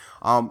goes.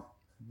 Do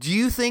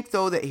you think,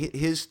 though, that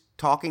his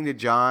talking to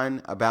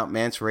Jon about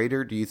Mance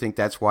Rayder, do you think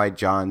that's why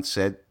Jon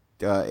said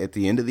at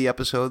the end of the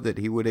episode that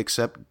he would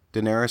accept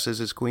Daenerys as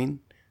his queen?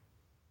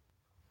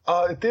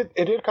 It did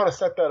kind of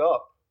set that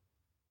up.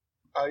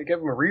 It gave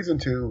him a reason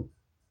to.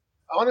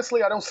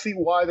 Honestly, I don't see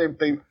why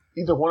they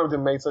either one of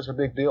them made such a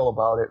big deal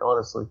about it,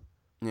 honestly.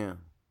 Yeah.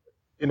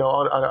 I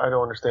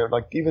don't understand.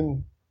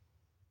 Even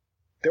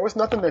there was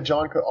nothing that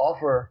Jon could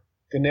offer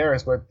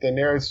Daenerys, but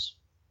Daenerys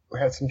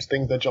had some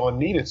things that Jon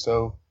needed.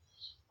 So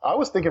I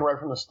was thinking right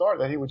from the start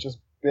that he would just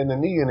bend the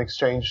knee in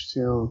exchange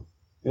to,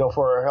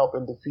 for her help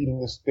in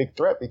defeating this big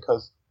threat.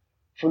 Because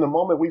from the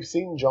moment we've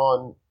seen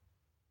Jon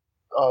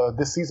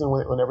this season,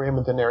 whenever him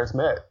and Daenerys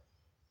met,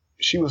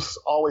 she was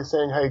always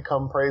saying, "Hey,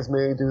 come praise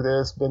me, do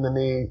this, bend the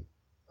knee,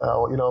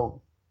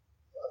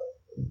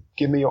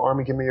 give me your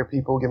army, give me your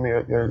people, give me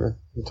your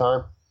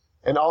time."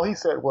 And all he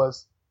said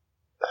was,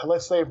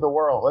 "Let's save the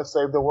world, let's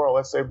save the world,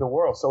 let's save the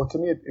world." So to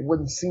me, it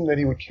wouldn't seem that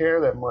he would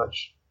care that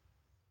much.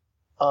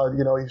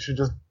 He should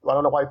just, I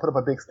don't know why he put up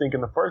a big stink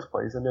in the first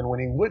place. And then when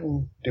he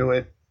wouldn't do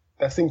it,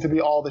 that seemed to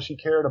be all that she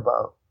cared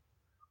about.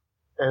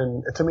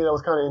 And to me, that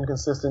was kind of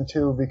inconsistent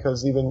too,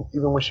 because even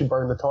when she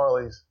burned the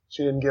Tarleys,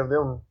 she didn't give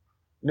them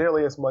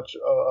nearly as much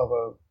of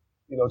a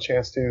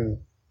chance to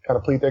kind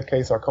of plead their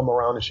case or come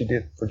around as she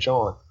did for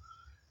Jon.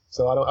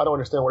 So I don't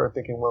understand what her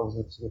thinking was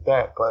with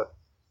that, but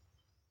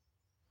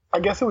I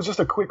guess it was just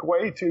a quick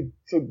way to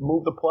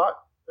move the plot.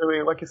 I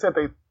mean, like you said,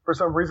 for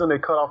some reason they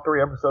cut off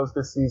 3 episodes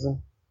this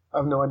season. I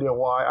have no idea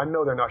why. I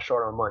know they're not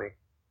short on money.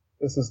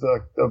 This is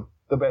the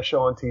best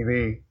show on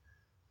TV,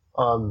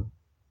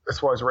 as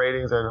far as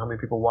ratings and how many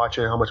people watch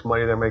it, how much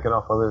money they're making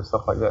off of it and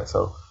stuff like that.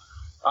 So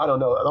I don't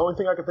know. The only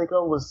thing I could think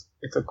of was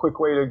it's a quick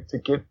way to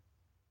get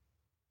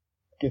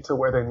to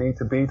where they need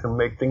to be to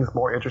make things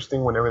more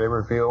interesting whenever they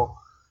reveal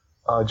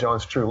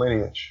Jon's true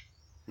lineage.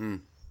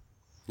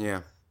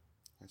 Yeah,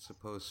 I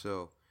suppose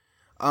so.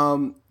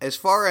 As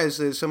far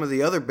as some of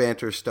the other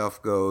banter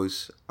stuff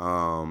goes,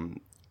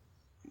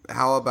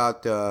 how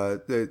about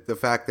the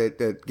fact that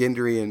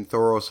Gendry and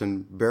Thoros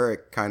and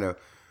Beric kind of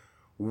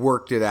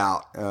worked it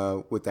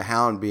out with the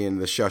Hound being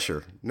the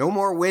shusher? No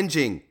more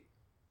whinging.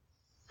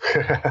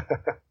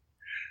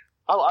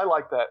 I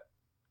like that,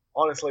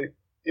 honestly.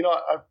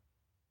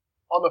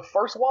 On the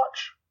first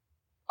watch,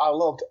 I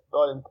loved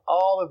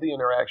all of the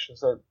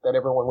interactions that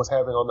everyone was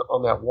having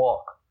on that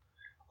walk.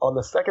 On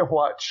the second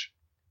watch,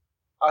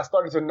 I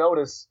started to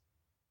notice,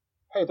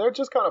 hey, they're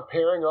just kind of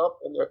pairing up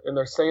and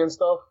they're saying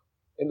stuff,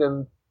 and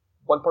then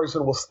one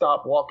person will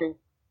stop walking,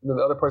 and then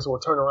the other person will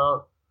turn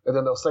around, and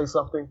then they'll say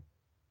something,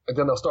 and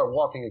then they'll start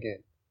walking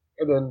again.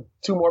 And then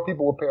 2 more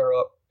people will pair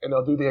up, and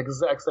they'll do the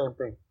exact same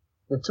thing.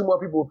 Then 2 more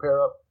people will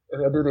pair up,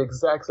 and they'll do the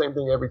exact same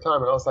thing every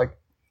time. And I was like,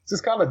 this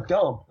is kind of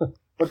dumb.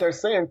 But they're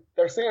saying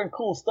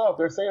cool stuff.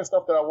 They're saying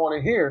stuff that I want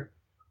to hear.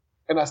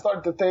 And I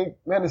started to think,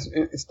 man, it's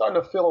starting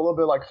to feel a little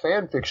bit like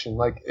fan fiction.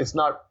 Like it's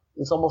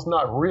almost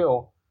not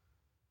real.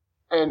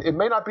 And it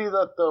may not be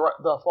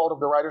the fault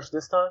of the writers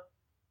this time.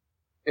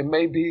 It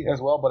may be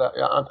as well, but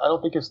I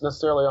don't think it's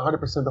necessarily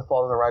 100% the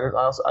fault of the writers.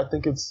 I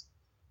think it's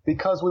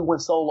because we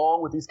went so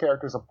long with these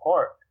characters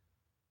apart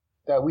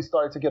that we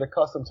started to get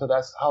accustomed to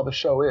that's how the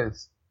show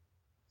is.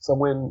 So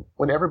when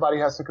everybody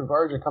has to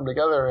converge and come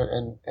together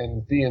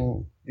and be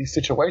in these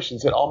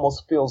situations, it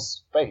almost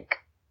feels fake,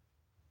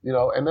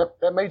 and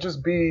that may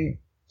just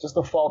be just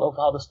the fault of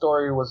how the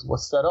story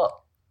was set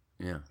up.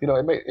 Yeah.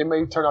 It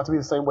may turn out to be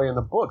the same way in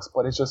the books,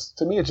 but it just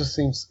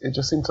seems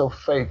so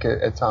fake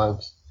at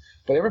times.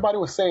 But everybody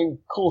was saying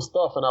cool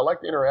stuff, and I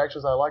liked the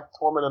interactions. I liked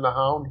Tormund and the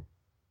Hound.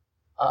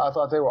 I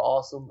thought they were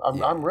awesome.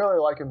 I'm really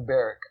liking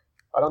Beric.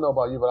 I don't know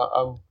about you, but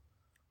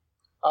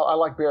I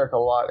like Beric a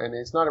lot, and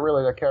it's not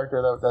really a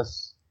character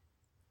that's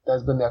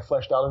been that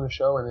fleshed out in the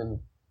show, and then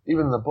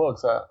even in the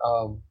books. We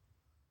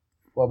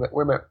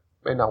may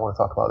not want to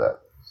talk about that.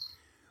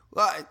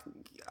 Well,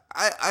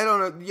 I don't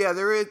know. Yeah,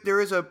 there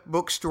is a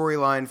book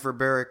storyline for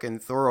Beric and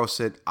Thoros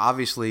that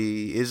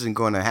obviously isn't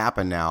going to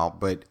happen now,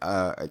 but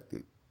I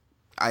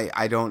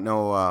don't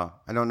know.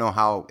 I don't know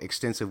how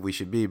extensive we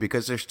should be,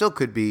 because there still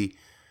could be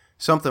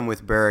something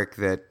with Beric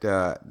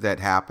that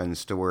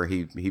happens to where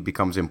he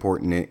becomes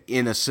important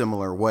in a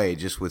similar way,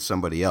 just with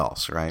somebody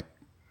else, right?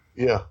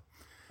 Yeah,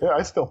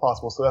 it's still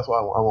possible. So that's why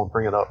I won't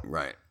bring it up.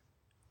 Right.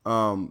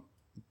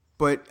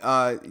 But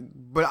I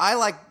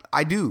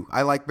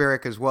like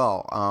Beric as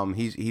well.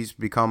 He's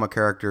become a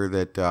character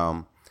that,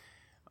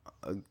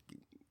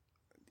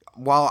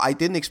 while I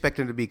didn't expect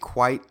him to be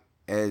quite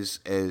as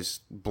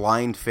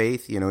blind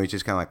faith, he's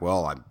just kind of like,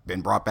 well, I've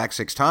been brought back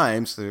 6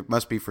 times. There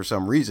must be for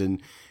some reason.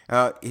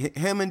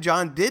 Him and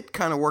Jon did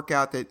kind of work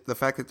out that the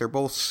fact that they're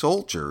both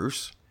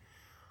soldiers.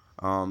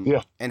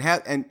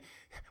 And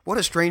what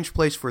a strange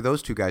place for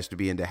those 2 guys to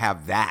be in, to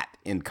have that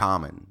in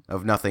common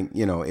of nothing,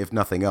 if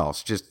nothing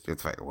else. Just,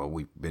 it's like, well,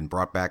 we've been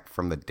brought back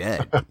from the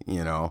dead,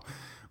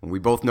 We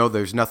both know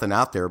there's nothing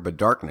out there but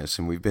darkness,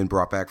 and we've been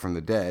brought back from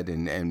the dead,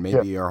 and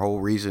maybe our whole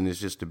reason is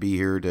just to be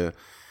here to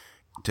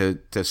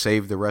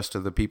save the rest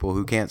of the people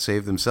who can't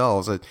save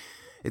themselves.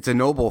 It's a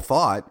noble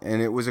thought,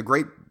 and it was a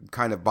great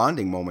kind of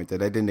bonding moment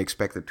that I didn't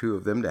expect the 2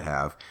 of them to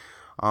have.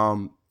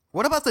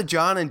 What about the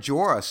Jon and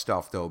Jorah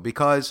stuff, though?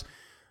 Because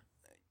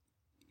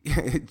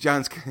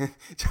Jon's kind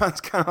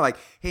of like,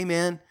 hey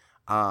man,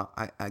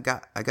 I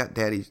got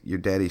your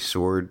daddy's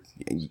sword.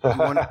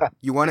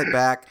 You want it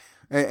back,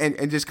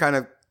 and just kind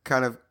of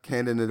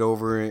handing it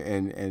over,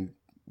 and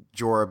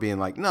Jorah being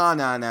like, no,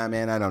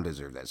 man, I don't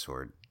deserve that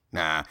sword.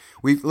 Nah,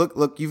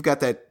 look, you've got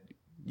that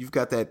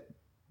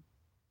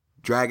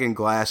dragon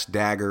glass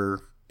dagger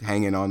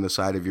hanging on the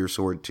side of your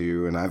sword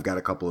too, and I've got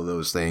a couple of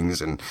those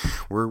things, and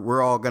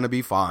we're all gonna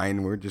be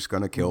fine. We're just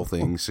gonna kill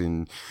things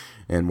and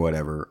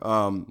whatever.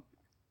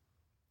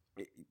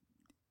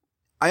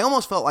 I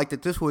almost felt like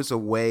that this was a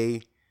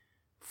way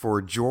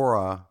for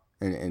Jorah,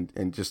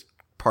 and just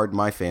pardon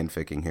my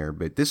fanficking here,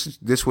 but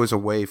this was a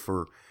way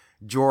for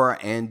Jorah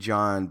and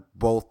Jon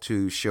both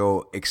to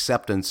show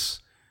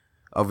acceptance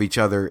of each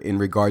other in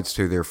regards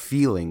to their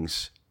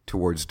feelings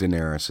towards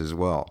Daenerys as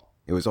well.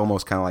 It was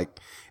almost kind of like,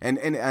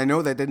 and I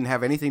know that didn't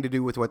have anything to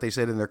do with what they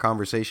said in their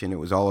conversation. It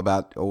was all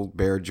about old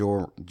Bear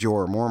Jorah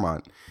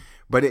Mormont.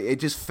 But it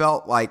just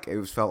felt like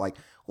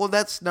well,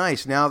 that's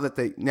nice now that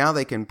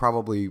they can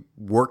probably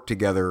work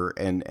together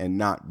and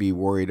not be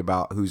worried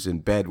about who's in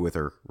bed with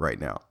her right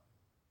now.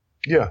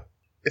 Yeah,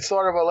 it's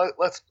sort of a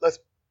let's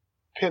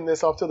pin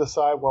this off to the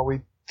side while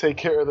we take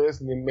care of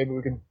this, and then maybe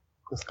we can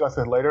discuss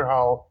it later.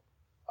 How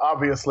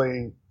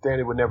obviously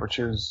Danny would never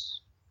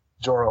choose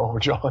Jorah over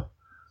Jon.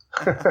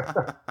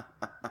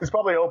 He's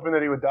probably hoping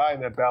that he would die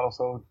in that battle,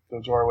 so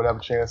Jorah would have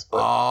a chance. But.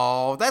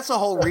 Oh, that's the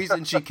whole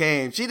reason she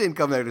came. She didn't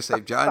come there to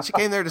save Jon. She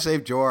came there to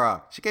save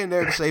Jorah. She came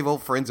there to save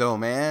old Friendzo,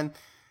 man.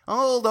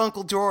 Old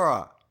Uncle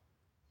Jorah.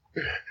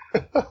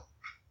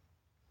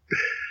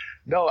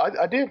 No,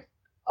 I did.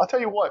 I'll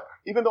tell you what.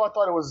 Even though I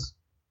thought it was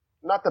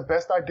not the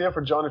best idea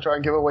for Jon to try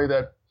and give away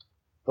that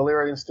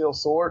Valyrian steel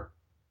sword,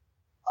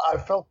 I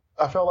felt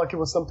like it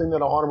was something that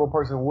an honorable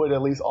person would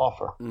at least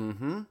offer.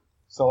 Mm-hmm.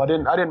 So I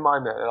didn't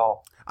mind that at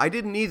all. I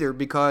didn't either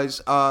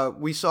because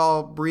we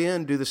saw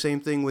Brienne do the same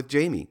thing with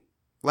Jaime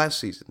last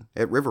season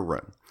at River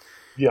Run.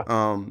 Yeah.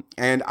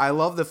 And I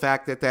love the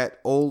fact that that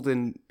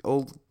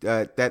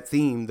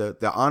theme,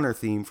 the honor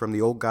theme from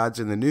the Old Gods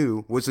and the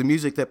New, was the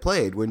music that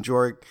played when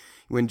Jon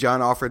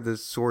offered the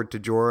sword to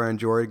Jorah and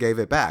Jorah gave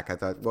it back. I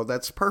thought, well,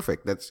 that's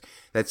perfect. That's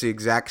the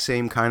exact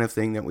same kind of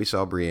thing that we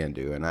saw Brienne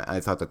do, and I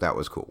thought that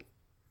was cool.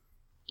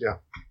 Yeah.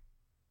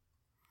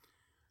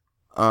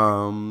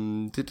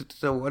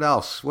 So what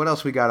else? What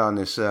else we got on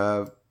this?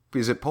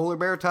 Is it polar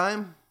bear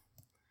time?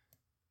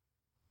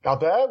 Now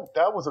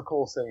that was a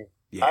cool scene.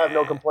 Yeah. I have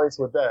no complaints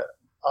with that.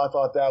 I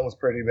thought that was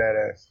pretty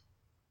badass.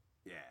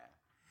 Yeah.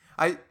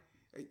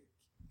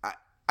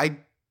 I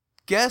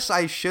guess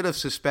I should have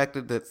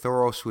suspected that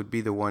Thoros would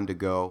be the one to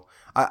go.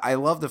 I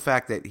love the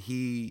fact that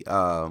he,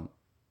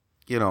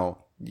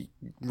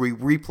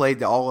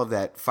 replayed all of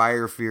that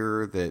fire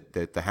fear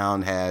that the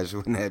Hound has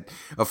when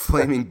a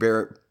flaming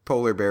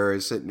polar bear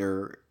is sitting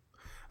there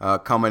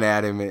coming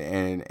at him,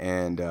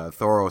 and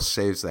Thoros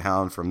saves the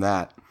Hound from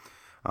that.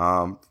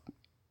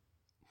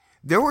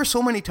 There were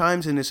so many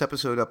times in this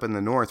episode up in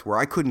the north where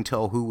I couldn't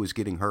tell who was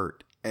getting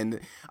hurt, and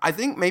I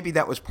think maybe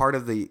that was part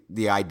of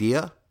the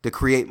idea to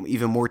create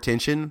even more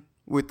tension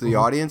with the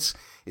audience.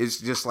 Is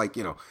just like,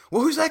 well,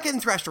 who's that getting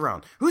thrashed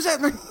around? Who's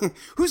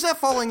that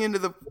falling into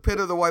the pit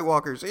of the White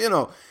Walkers? It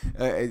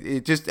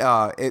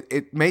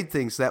made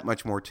things that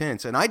much more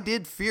tense. And I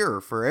did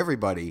fear for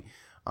everybody.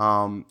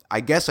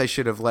 I guess I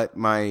should have let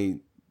my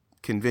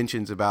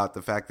conventions about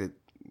the fact that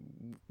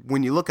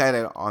when you look at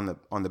it on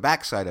the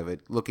backside of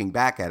it, looking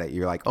back at it,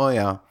 you're like, oh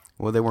yeah,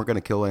 well, they weren't going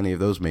to kill any of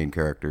those main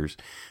characters.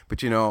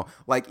 But,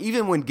 like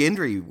even when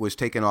Gendry was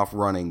taken off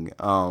running,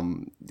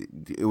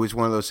 it was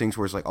one of those things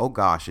where it's like, oh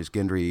gosh, is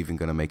Gendry even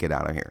going to make it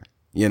out of here?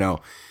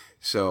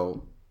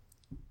 So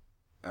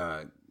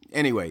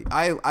anyway,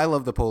 I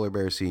love the polar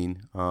bear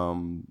scene.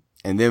 And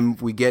then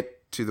we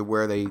get to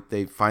where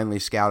they finally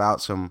scout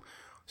out some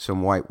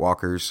White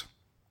Walkers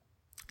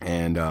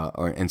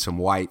and some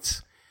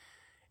whites.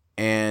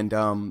 And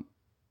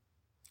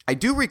I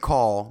do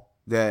recall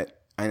that,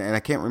 and I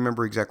can't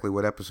remember exactly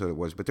what episode it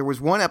was, but there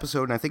was one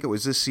episode, and I think it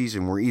was this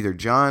season, where either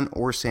Jon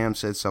or Sam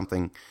said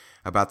something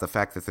about the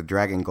fact that the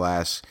dragon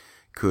glass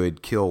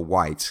could kill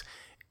whites.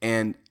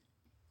 And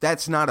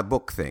that's not a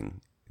book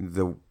thing.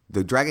 The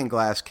dragon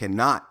glass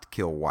cannot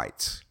kill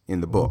whites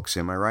in the books.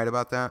 Am I right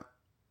about that?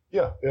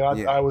 Yeah.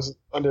 I was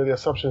under the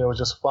assumption it was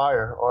just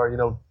fire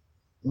or,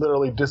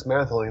 literally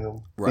dismantling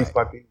them piece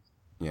by piece.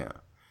 Yeah.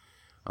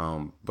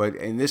 But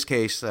in this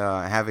case,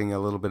 having a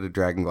little bit of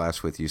dragon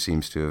glass with you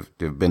seems to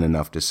have been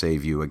enough to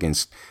save you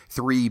against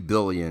 3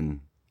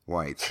 billion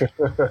whites.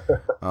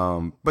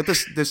 But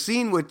the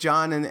scene with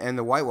Jon and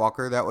the White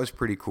Walker, that was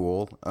pretty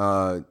cool.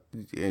 And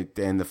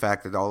the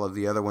fact that all of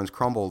the other ones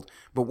crumbled.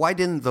 But why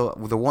didn't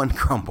the one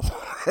crumble?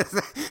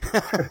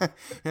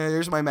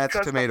 There's my Matt's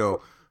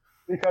tomato.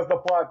 Because the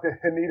plot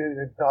needed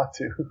it not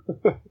to.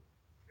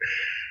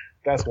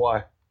 That's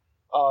why.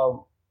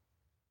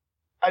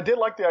 I did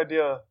like the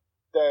idea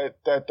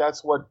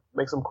that's what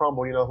makes them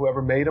crumble,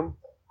 whoever made them.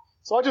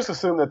 So I just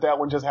assumed that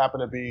one just happened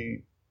to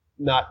be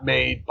not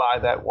made by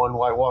that one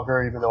White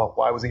Walker, even though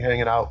why was he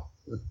hanging out?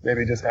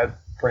 Maybe he just had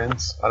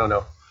friends. I don't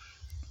know.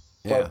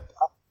 Yeah. But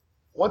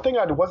one thing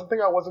I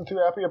wasn't too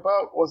happy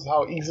about was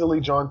how easily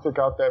Jon took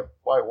out that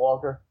White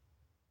Walker.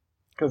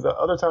 Because the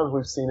other times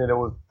we've seen it,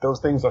 those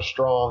things are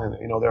strong and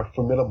they're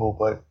formidable,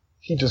 but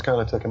he just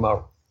kind of took him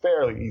out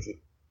fairly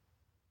easy.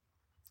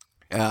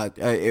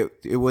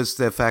 It was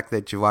the fact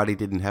that Javadi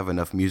didn't have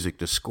enough music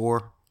to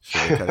score, so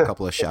they cut a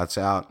couple of shots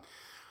out,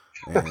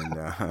 and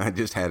I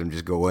just had him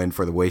just go in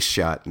for the waist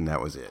shot, and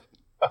that was it.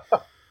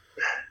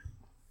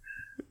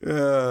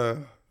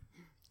 So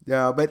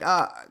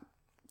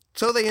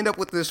they end up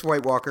with this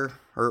White Walker,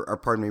 or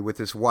pardon me, with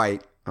this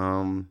White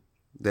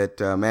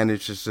that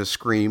manages to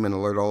scream and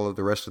alert all of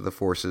the rest of the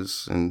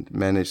forces, and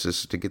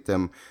manages to get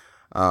them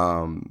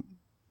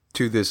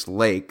to this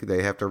lake.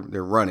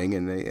 They're running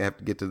and they have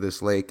to get to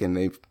this lake,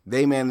 and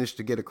they manage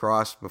to get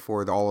across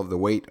before all of the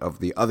weight of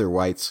the other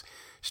whites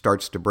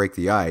starts to break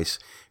the ice.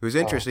 It was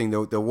interesting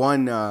though. The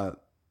one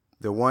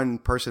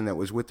person that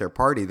was with their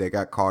party they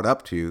got caught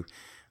up to,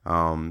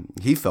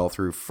 He fell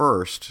through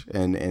first,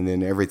 and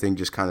then everything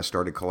just kind of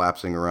started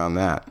collapsing around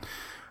that.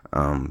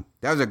 That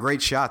was a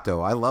great shot,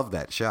 though. I love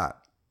that shot.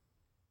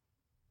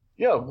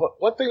 Yeah,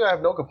 one thing I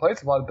have no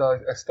complaints about,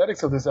 the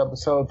aesthetics of this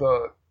episode,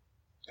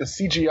 the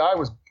CGI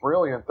was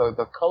brilliant.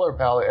 The color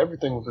palette,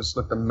 everything just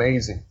looked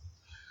amazing.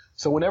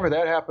 So whenever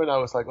that happened, I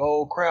was like,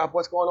 oh crap,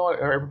 what's going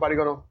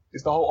on?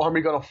 Is the whole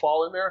army gonna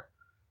fall in there?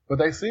 But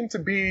they seemed to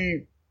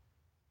be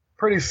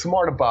pretty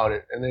smart about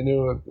it, and they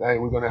knew, hey,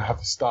 we're gonna have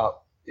to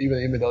stop,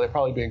 even though they're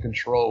probably being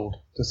controlled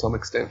to some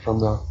extent from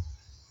the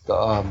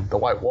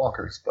White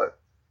Walkers. But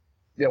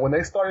yeah, when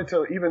they started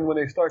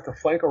to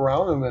flank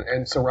around them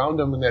and surround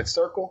them in that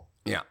circle,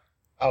 yeah,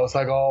 I was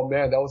like, oh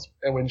man,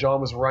 and when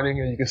John was running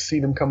and you could see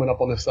them coming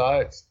up on the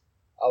sides,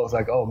 I was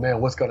like, oh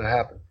man, what's gonna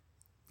happen?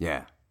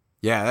 Yeah.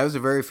 Yeah, that was a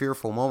very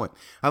fearful moment.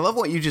 I love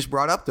what you just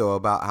brought up, though,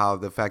 about how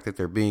the fact that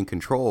they're being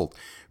controlled.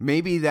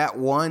 Maybe that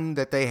one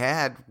that they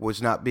had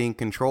was not being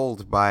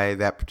controlled by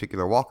that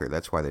particular walker.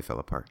 That's why they fell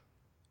apart.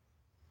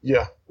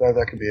 Yeah,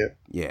 that could be it.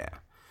 Yeah,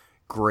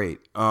 great.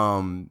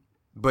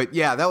 But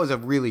yeah, that was a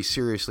really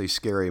seriously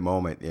scary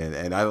moment,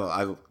 and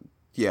I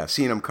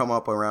seeing him come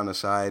up around the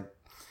side,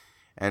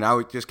 and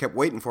I just kept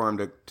waiting for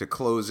him to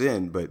close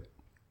in. But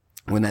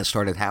when that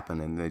started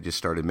happening, they just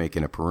started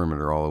making a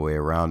perimeter all the way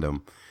around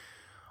him.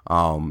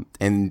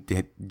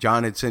 And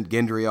John had sent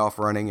Gendry off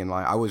running, and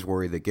I was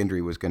worried that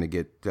Gendry was going to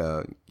get,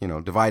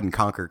 divide and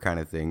conquer kind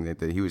of thing,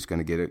 that he was going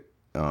to get it.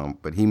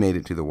 But he made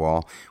it to the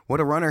wall. What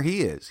a runner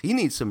he is. He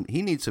needs some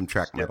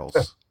track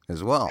medals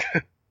as well.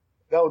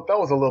 That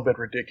was a little bit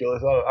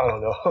ridiculous. I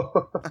don't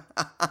know.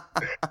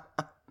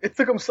 It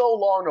took him so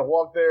long to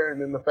walk there, and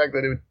then the fact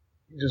that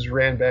he just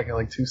ran back in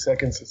like 2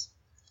 seconds.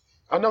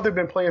 I know they've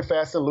been playing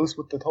fast and loose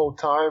with the whole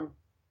time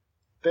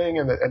thing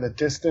and the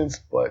distance,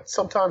 but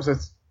sometimes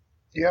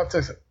you have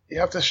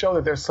to show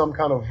that there's some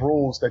kind of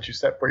rules that you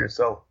set for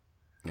yourself,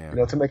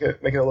 to make it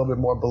a little bit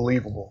more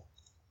believable.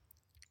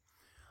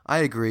 I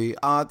agree.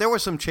 There were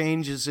some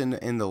changes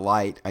in the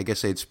light. I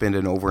guess they'd spend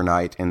an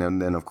overnight, and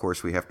then of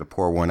course we have to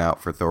pour one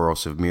out for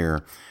Thoros of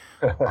Myr.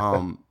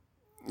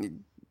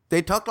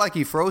 They talked like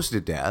he froze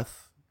to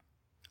death.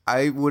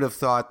 I would have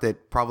thought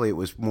that probably it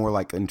was more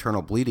like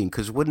internal bleeding,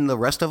 because wouldn't the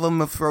rest of them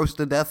have froze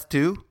to death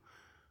too?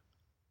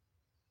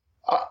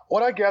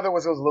 What I gathered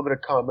was it was a little bit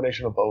of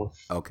combination of both.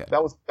 Okay,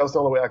 that was the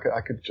only way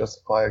I could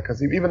justify it,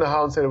 because even the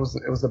Hound said it was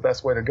the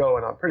best way to go,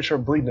 and I'm pretty sure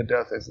bleeding to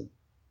death isn't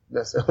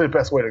necessarily the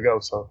best way to go.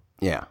 So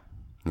yeah.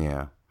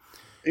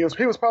 He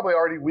was probably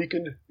already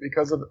weakened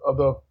because of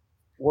the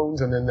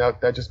wounds, and then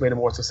that just made him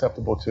more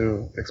susceptible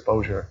to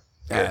exposure.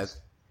 Yeah,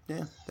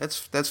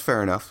 that's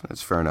fair enough.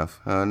 That's fair enough.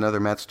 Another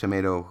Matt's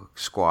tomato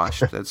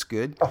squashed. That's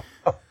good.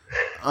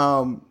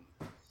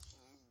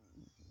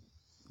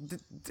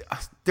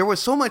 There was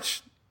so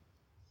much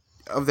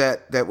of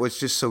that was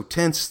just so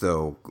tense,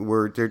 though,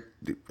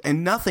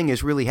 and nothing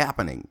is really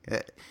happening.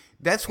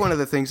 That's one of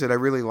the things that I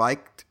really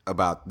liked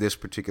about this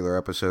particular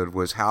episode,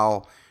 was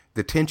how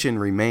the tension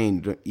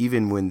remained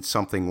even when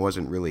something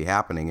wasn't really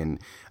happening. And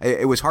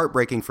it was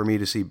heartbreaking for me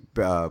to see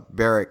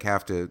Beric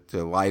have to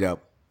light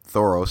up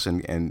Thoros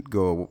and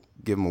go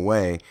give him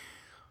away,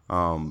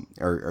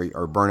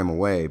 or burn him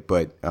away.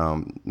 But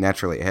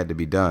naturally, it had to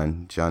be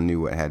done. Jon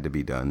knew what had to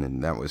be done,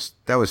 and that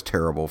was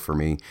terrible for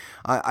me.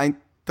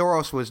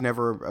 Thoros was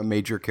never a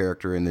major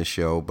character in this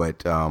show,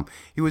 but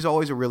he was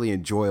always a really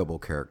enjoyable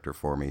character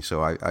for me.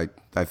 So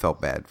I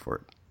felt bad for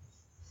it.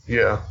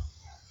 Yeah,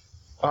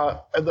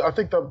 I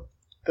think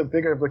the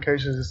bigger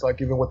implications is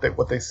like even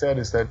what they said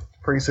is that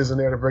Priest isn't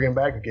there to bring him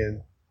back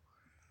again.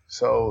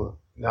 So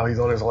now he's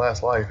on his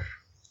last life.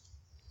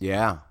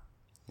 Yeah,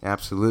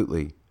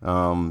 absolutely.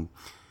 When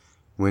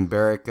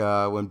Beric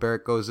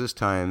goes this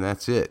time,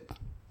 that's it.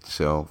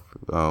 So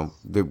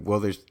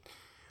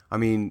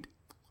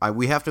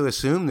we have to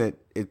assume that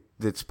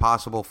it's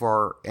possible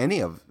for any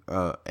of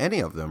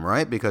them,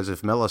 right? Because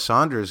if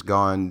Melisandre's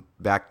gone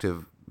back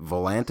to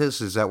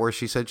Volantis, is that where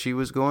she said she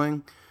was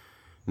going?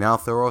 Now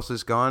Thoros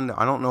is gone.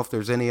 I don't know if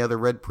there's any other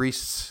Red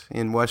Priests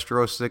in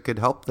Westeros that could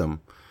help them.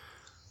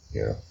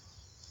 Yeah,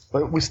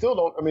 but we still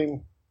don't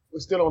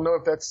know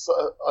if that's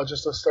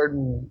just a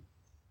certain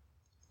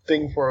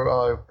thing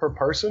for per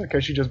person. Can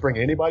she just bring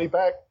anybody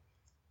back,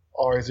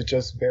 or is it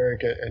just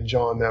Beric and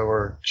Jon that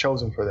were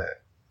chosen for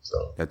that?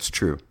 So that's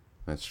true.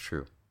 That's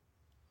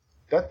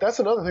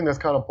another thing that's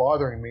kind of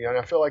bothering me, and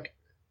I feel like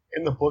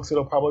in the books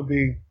it'll probably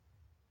be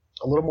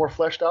a little more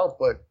fleshed out,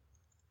 but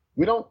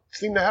we don't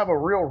seem to have a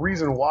real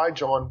reason why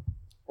Jon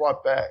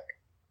brought back.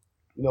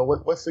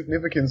 What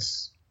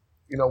significance?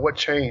 What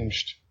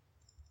changed?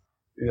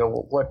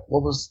 What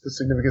was the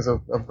significance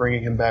of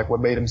bringing him back?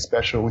 What made him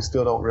special? We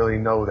still don't really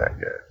know that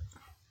yet.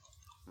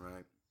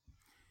 Right.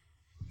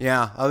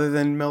 Yeah, other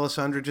than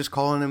Melisandre just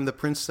calling him the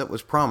prince that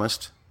was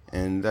promised,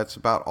 and that's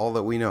about all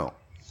that we know.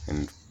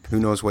 And who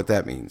knows what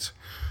that means.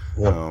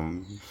 Yeah.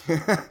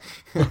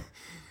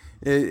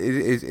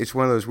 It's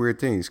one of those weird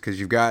things, because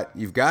you've got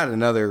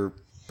another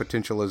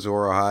potential Azor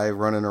Ahai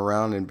running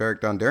around, and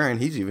Beric Dondarrion,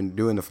 he's even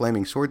doing the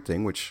flaming sword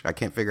thing, which I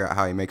can't figure out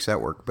how he makes that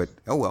work, but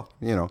oh well,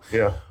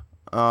 Yeah.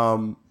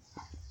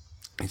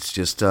 It's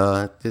just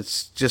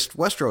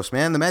Westeros,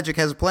 man. The magic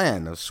has a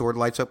plan. The sword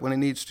lights up when it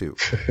needs to.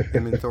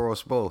 Him and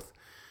Thoros both.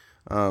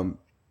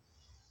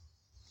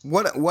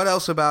 What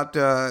else about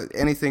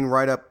anything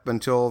right up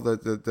until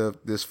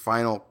this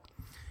final?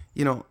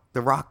 The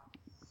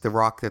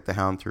rock that the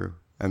Hound threw.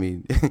 I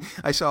mean,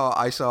 I saw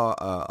a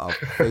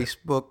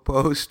Facebook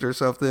post or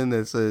something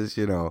that says,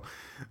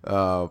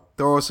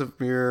 Thoros of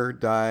Myr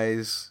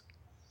dies.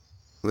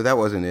 Well, that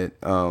wasn't it.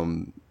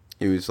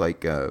 It was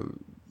like a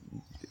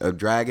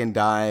dragon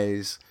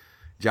dies,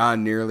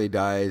 Jon nearly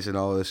dies, and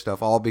all this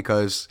stuff, all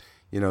because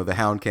the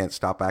Hound can't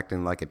stop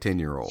acting like a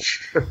 10-year-old.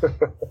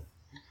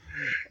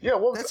 Yeah,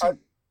 well,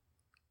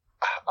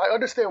 I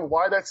understand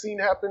why that scene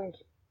happened,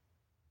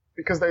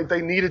 because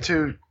they needed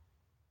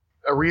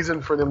a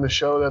reason for them to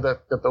show that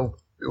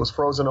it was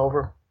frozen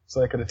over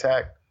so they could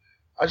attack.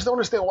 I just don't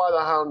understand why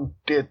the Hound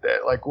did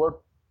that. Like,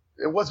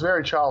 it was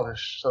very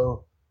childish.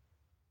 So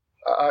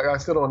I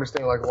still don't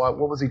understand. Like, what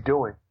was he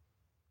doing?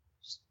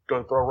 Just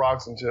going to throw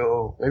rocks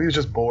until maybe he was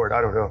just bored.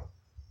 I don't know.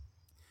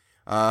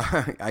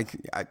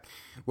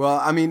 Well,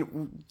 I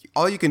mean,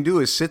 all you can do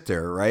is sit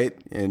there, right?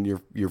 And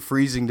you're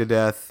freezing to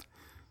death.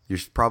 You're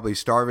probably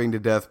starving to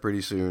death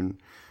pretty soon.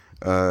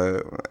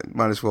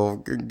 Might as well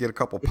get a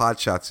couple pot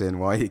shots in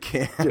while you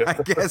can. Yeah. I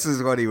guess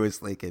is what he was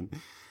thinking.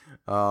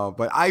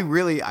 But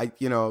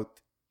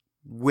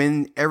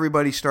when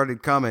everybody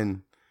started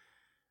coming,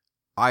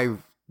 I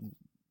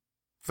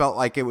felt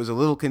like it was a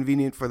little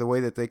convenient for the way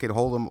that they could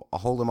hold him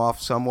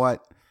off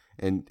somewhat.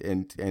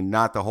 And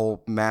not the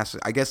whole mass.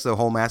 I guess the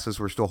whole masses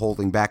were still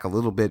holding back a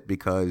little bit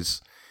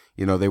because,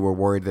 they were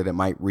worried that it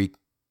might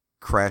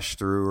crash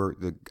through, or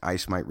the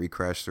ice might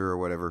crash through, or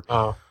whatever.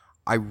 Oh.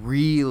 I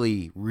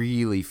really,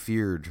 really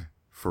feared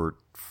for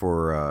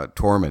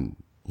Tormund.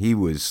 He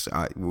was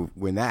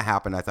when that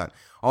happened. I thought,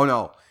 oh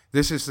no,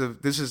 this is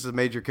the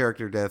major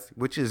character death,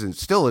 which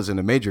still isn't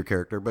a major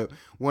character, but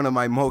one of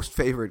my most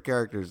favorite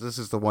characters. This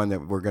is the one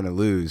that we're going to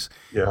lose.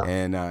 Yeah.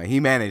 And he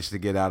managed to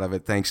get out of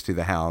it thanks to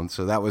the Hound.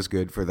 So that was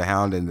good for the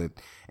Hound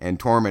and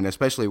Tormund,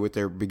 especially with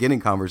their beginning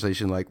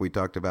conversation, like we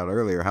talked about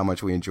earlier. How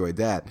much we enjoyed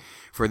that.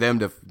 For them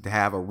to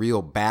have a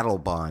real battle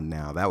bond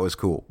now, that was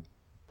cool.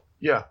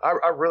 Yeah,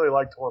 I really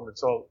liked Tormund,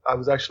 so I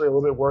was actually a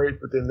little bit worried,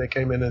 but then they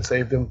came in and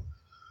saved him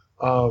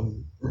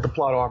with the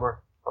plot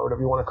armor, or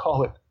whatever you want to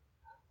call it.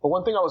 But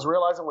one thing I was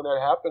realizing when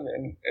that happened,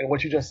 and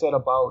what you just said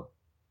about,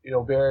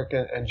 Beric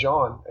and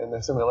Jon and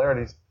the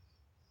similarities,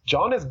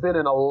 Jon has been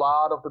in a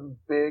lot of the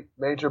big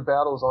major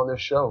battles on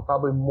this show,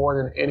 probably more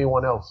than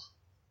anyone else.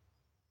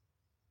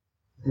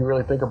 If you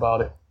really think about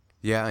it.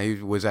 Yeah,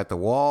 he was at the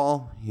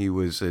Wall. He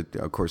was at,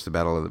 of course, the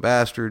Battle of the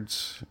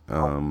Bastards.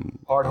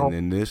 Hardhome. And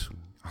then this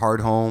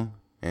Hardhome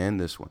and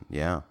this one,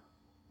 yeah.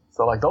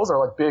 So those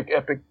are big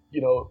epic,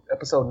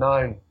 episode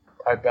 9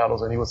 type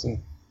battles, and he was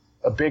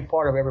a big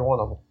part of every one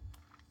of them.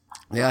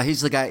 Yeah,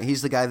 he's the guy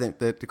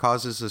that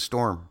causes the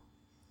storm.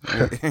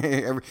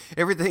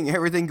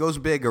 everything goes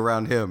big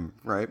around him,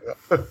 right?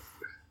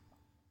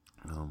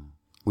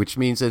 Which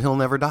means that he'll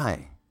never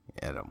die,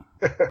 Adam,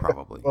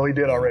 probably. Well, he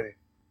did already.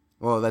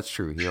 Well, that's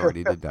true. He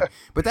already did die.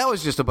 But that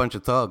was just a bunch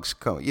of thugs.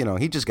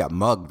 He just got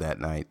mugged that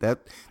night.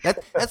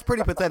 That's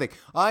pretty pathetic.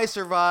 I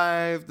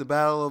survived the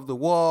Battle of the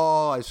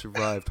Wall. I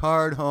survived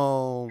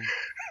Hardhome.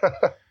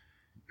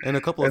 And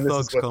a couple of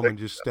thugs come and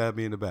just stab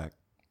me in the back.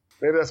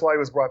 Maybe that's why he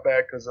was brought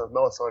back, because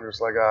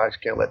Melisandre's like, I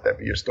just can't let that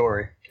be your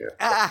story.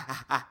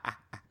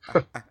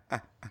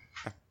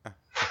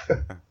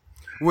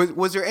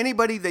 Was there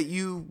anybody that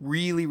you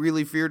really,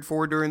 really feared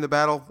for during the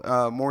battle,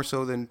 more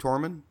so than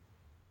Tormund?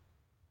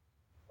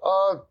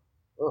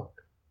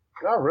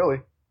 Not really.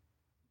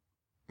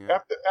 Yeah.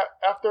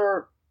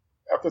 After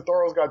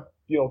Thoros got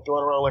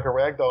thrown around like a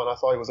ragdoll, and I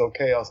saw he was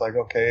okay, I was like,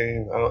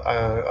 okay,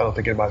 I don't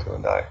think anybody's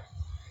gonna die.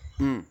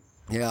 Mm.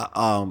 Yeah,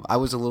 I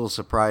was a little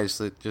surprised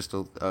that just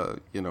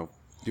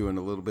doing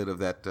a little bit of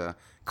that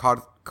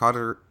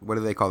what do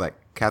they call that?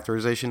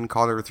 Cauterization?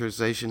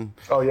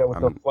 Oh yeah, with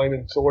the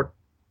flaming sword.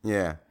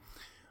 Yeah.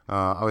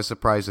 I was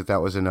surprised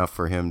that was enough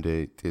for him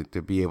to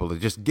be able to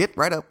just get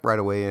right up right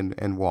away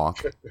and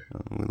walk. With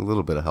a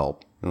little bit of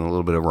help and a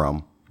little bit of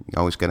rum. You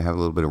always got to have a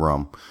little bit of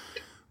rum.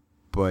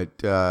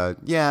 But,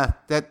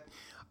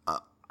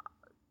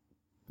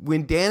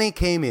 when Dany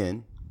came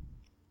in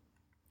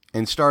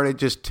and started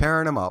just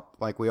tearing him up,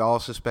 like we all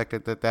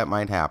suspected that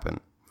might happen,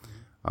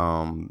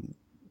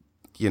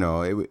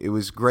 it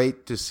was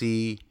great to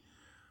see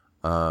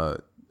all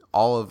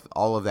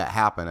of that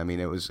happen. I mean,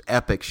 it was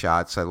epic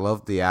shots. I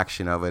loved the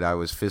action of it. I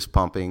was fist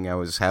pumping. I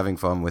was having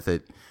fun with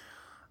it.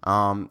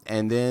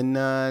 And then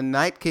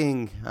Night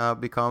King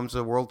becomes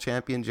a world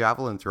champion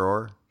javelin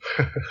thrower.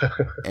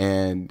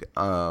 And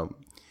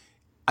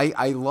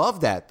I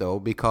love that, though,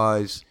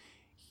 because,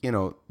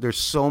 there's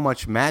so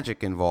much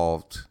magic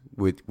involved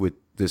with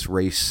this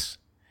race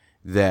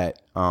that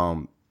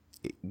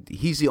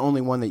he's the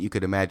only one that you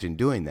could imagine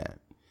doing that.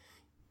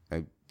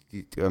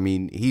 I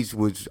mean, he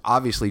was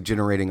obviously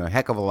generating a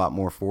heck of a lot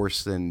more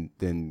force than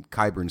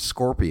Qyburn's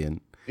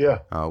Scorpion. Yeah.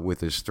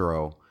 With his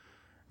throw,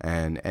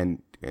 and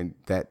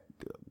that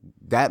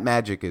that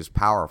magic is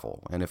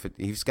powerful. And if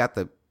he's got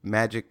the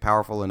magic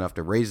powerful enough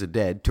to raise the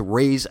dead, to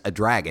raise a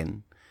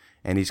dragon,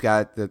 and he's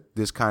got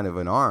this kind of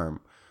an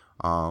arm,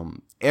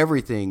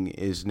 everything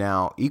is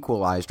now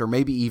equalized, or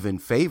maybe even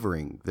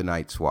favoring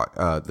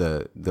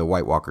the the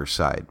White Walker's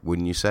side.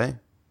 Wouldn't you say?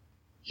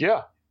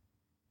 Yeah,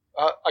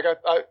 I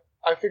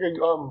figured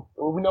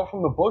we know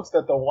from the books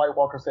that the White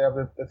Walkers have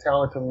the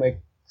talent to make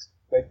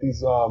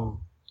these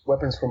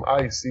weapons from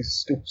ice,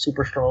 these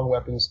super strong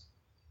weapons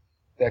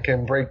that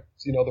can break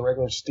the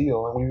regular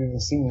steel, and we've even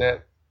seen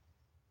that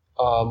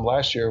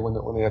last year when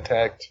they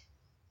attacked.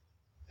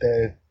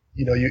 That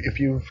if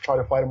you try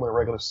to fight them with a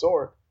regular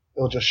sword,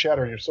 it'll just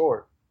shatter your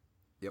sword.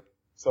 Yep.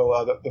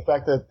 So the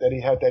fact that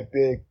he had that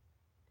big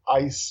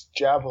ice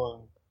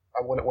javelin,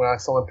 when I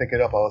saw him pick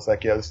it up, I was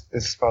like, yeah, this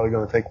is probably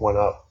going to take one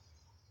up.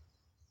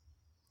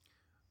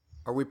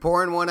 Are we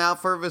pouring one out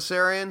for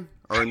Viserion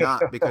or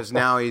not? Because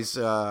now he's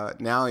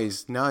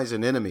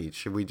an enemy.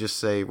 Should we just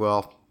say,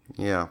 well,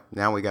 yeah,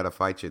 now we got to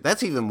fight you?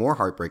 That's even more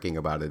heartbreaking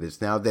about it.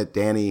 Is now that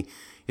Dany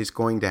is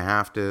going to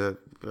have to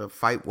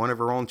fight one of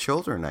her own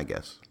children, I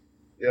guess.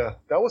 Yeah,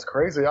 that was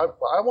crazy. I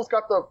almost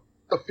got the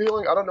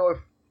feeling. I don't know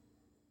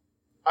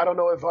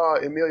if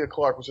Emilia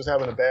Clarke was just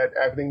having a bad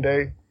acting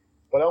day,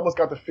 but I almost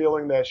got the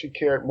feeling that she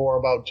cared more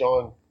about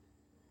Jon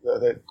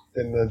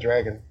than the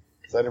dragon.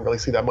 I didn't really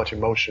see that much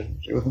emotion.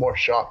 It was more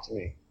shock to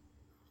me.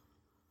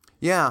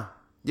 Yeah,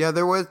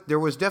 there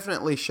was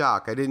definitely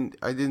shock. I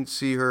didn't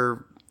see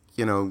her,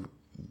 getting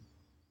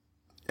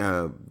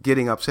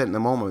upset in the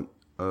moment.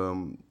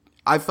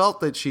 I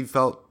felt that she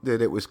felt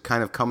that it was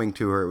kind of coming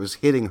to her. It was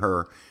hitting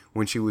her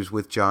when she was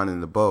with Jon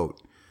in the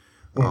boat.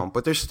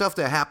 But there's stuff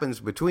that happens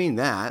between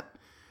that,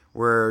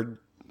 where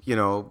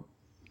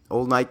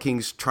old Night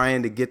King's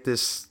trying to get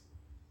this.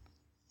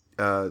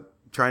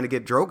 Trying to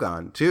get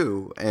Drogon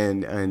too,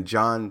 and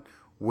Jon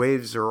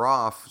waves her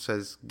off,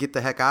 says, "Get the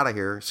heck out of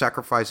here!"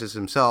 Sacrifices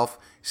himself,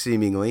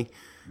 seemingly,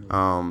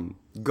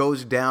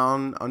 goes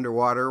down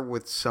underwater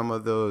with some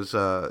of those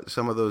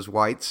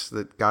whites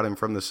that got him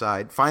from the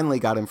side. Finally,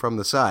 got him from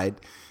the side.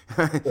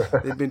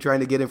 They've been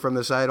trying to get him from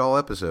the side all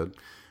episode.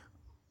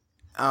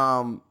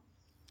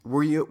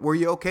 Were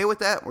you okay with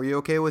that? Were you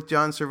okay with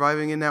Jon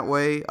surviving in that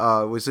way?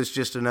 Was this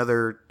just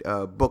another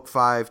Book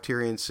 5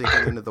 Tyrion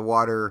sinking into the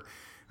water?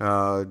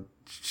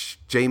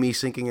 Jaime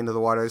sinking into the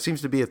water. It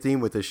seems to be a theme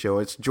with this show.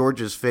 It's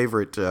George's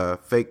favorite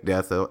fake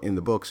death in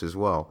the books as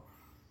well.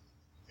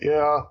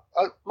 Yeah,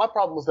 my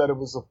problem was that it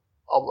was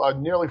a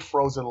nearly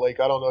frozen lake.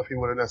 I don't know if he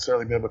would have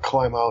necessarily been able to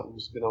climb out and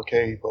just been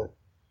okay, but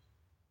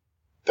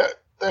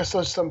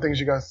there's some things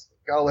you guys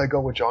gotta let go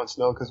with Jon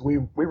Snow, because we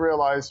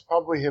realized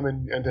probably him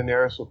and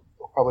Daenerys will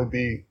probably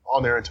be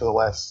on there until the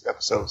last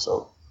episode.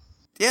 So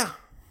yeah,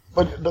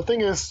 but the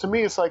thing is, to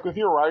me, it's like if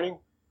you're writing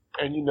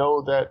and you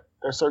know that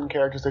there's certain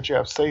characters that you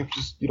have safe,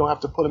 you don't have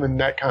to put them in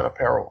that kind of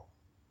peril.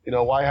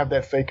 Why have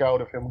that fake out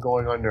of him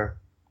going under?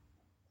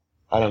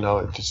 I don't know.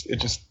 It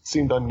just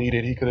seemed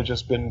unneeded. He could have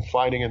just been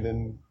fighting and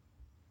then,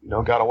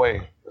 got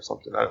away or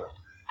something. I don't know.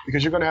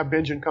 Because you're going to have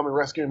Benjen come and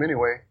rescue him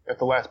anyway at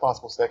the last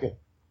possible second.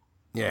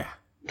 Yeah.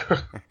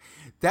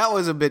 That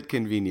was a bit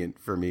convenient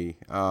for me.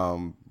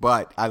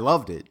 But I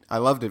loved it. I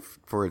loved it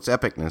for its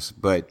epicness.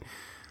 But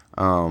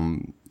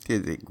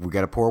we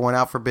got to pour one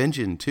out for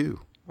Benjen too.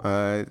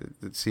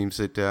 It seems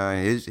that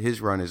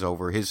his run is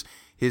over. His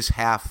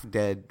half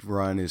dead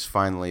run is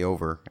finally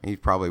over. He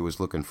probably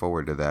was looking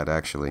forward to that,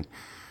 actually.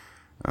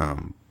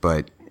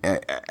 But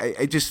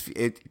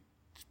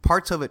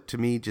parts of it to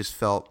me just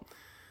felt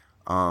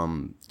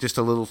just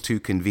a little too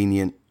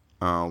convenient.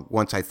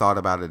 Once I thought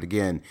about it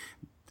again,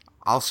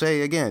 I'll say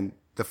again,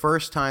 the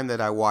first time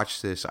that I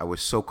watched this, I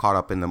was so caught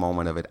up in the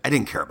moment of it. I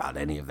didn't care about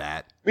any of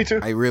that. Me too.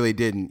 I really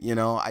didn't.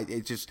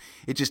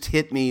 It just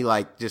hit me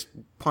like just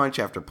punch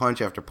after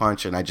punch after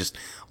punch, and I just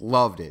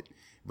loved it.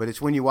 But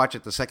it's when you watch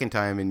it the second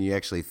time and you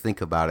actually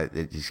think about it,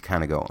 that you just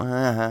kind of go,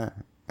 I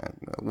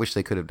wish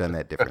they could have done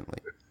that differently.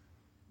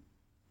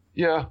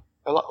 Yeah,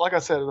 like I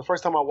said, the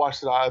first time I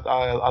watched it,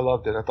 I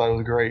loved it. I thought it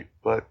was great.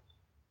 But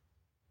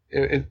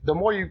the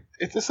more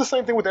it's the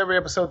same thing with every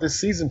episode this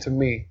season to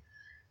me.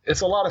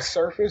 It's a lot of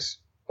surface,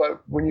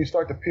 but when you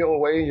start to peel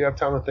away and you have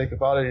time to think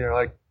about it, you're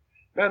like,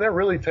 man, they're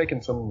really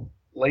taking some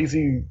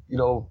lazy,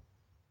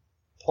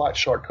 plot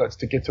shortcuts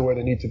to get to where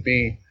they need to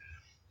be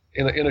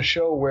in a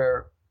show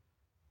where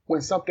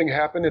when something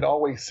happened, it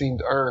always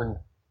seemed earned.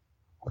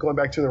 Going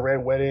back to the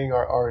Red Wedding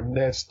or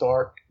Ned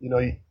Stark,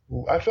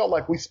 I felt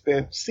like we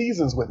spent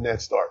seasons with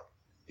Ned Stark,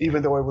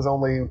 even though it was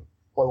only,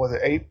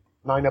 8,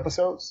 9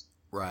 episodes?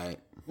 Right.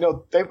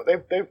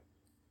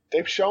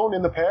 They've shown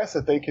in the past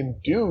that they can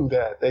do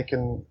that. They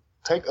can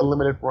take a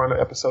limited run of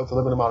episodes, a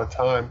limited amount of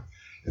time,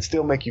 and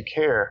still make you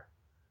care.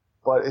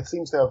 But it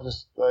seems to have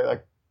just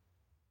like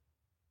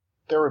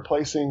they're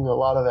replacing a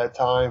lot of that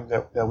time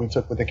that we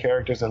took with the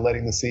characters and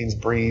letting the scenes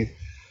breathe,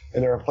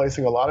 and they're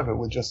replacing a lot of it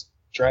with just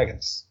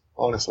dragons.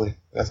 Honestly,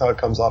 that's how it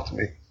comes off to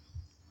me.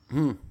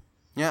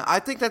 Yeah, I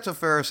think that's a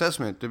fair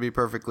assessment, to be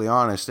perfectly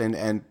honest.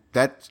 And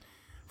that,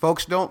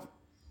 folks, don't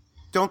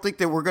don't think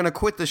that we're going to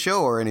quit the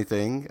show or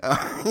anything.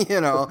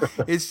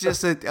 It's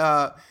just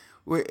that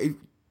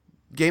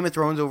Game of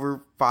Thrones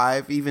over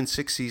 5, even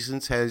 6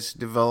 seasons has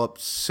developed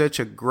such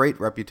a great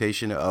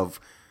reputation of,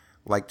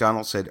 like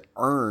Donald said,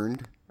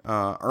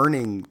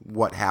 earning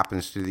what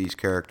happens to these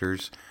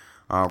characters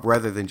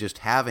rather than just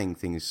having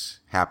things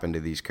happen to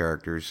these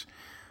characters.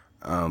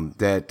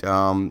 It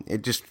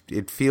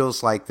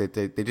feels like that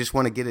they just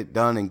want to get it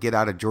done and get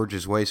out of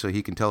George's way so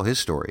he can tell his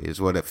story is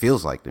what it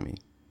feels like to me.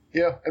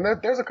 Yeah, and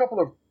there's a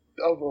couple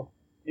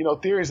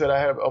of theories that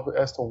I have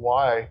as to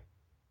why.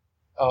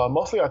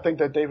 Mostly, I think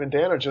that Dave and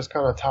Dan are just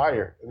kind of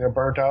tired and they're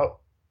burnt out.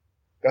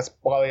 That's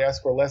why they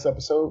ask for less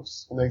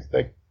episodes. And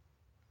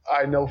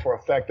I know for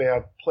a fact they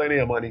have plenty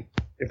of money.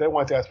 If they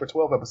wanted to ask for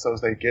 12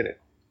 episodes, they'd get it.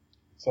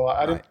 So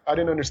I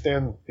didn't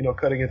understand,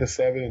 cutting it to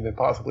 7 and then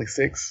possibly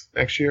 6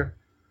 next year.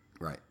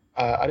 Right.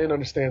 I didn't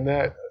understand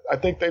that. I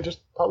think they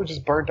probably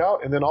just burnt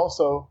out. And then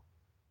also,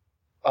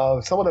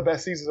 some of the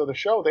best seasons of the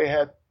show, they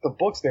had the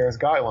books there as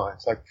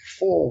guidelines, like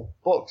full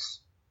books.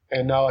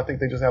 And now I think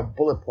they just have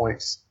bullet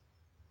points.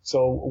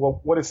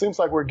 So what it seems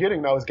like we're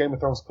getting now is Game of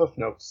Thrones Cliff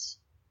Notes.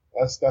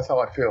 That's how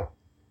I feel.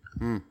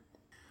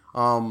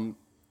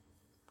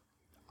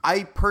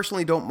 I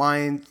personally don't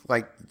mind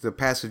like the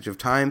passage of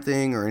time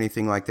thing or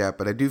anything like that,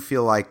 but I do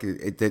feel like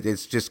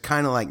it's just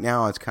kind of like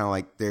now it's kind of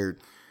like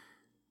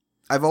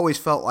I've always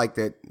felt like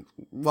that.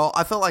 Well,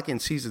 I felt like in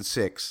season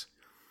 6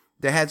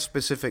 they had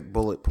specific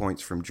bullet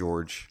points from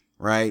George,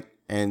 right?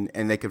 And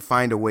they could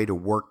find a way to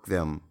work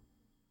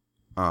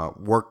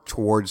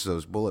towards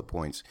those bullet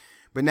points.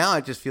 But now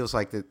it just feels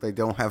like that they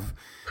don't have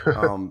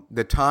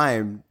the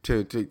time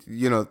to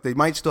they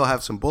might still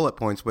have some bullet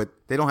points, but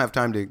they don't have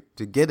time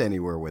to get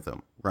anywhere with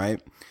them,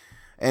 right?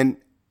 And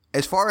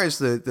as far as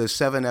the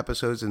 7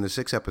 episodes and the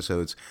 6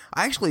 episodes,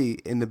 I actually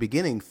in the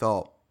beginning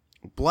felt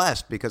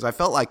blessed because I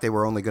felt like they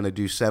were only going to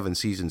do 7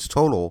 seasons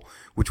total,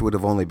 which would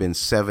have only been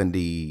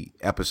 70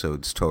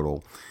 episodes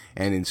total.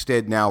 And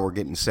instead now we're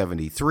getting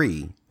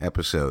 73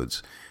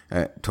 episodes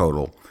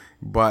total.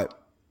 But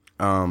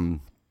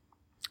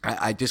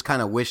I just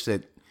kind of wish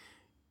that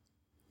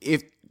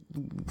if,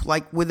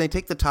 like, when they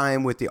take the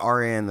time with the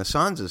Arya and the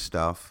Sansa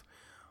stuff,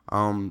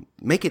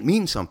 make it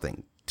mean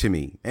something to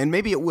me. And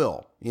maybe it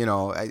will.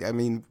 I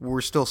mean,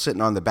 we're still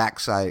sitting on the back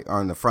side, or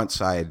on the front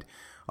side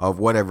of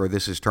whatever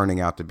this is turning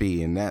out to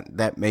be. And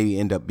that may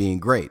end up being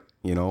great.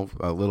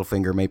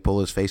 Littlefinger may pull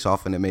his face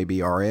off and it may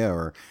be Arya,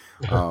 or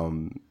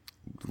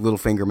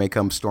Littlefinger may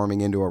come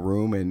storming into a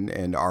room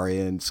and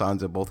Arya and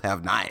Sansa both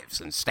have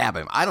knives and stab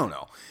him. I don't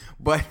know.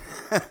 But,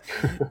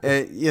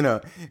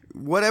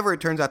 whatever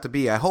it turns out to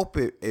be, I hope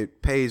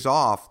it pays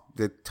off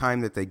the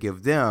time that they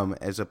give them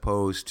as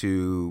opposed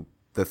to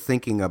the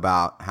thinking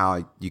about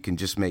how you can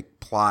just make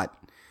plot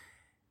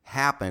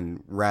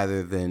happen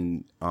rather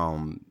than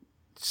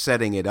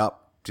setting it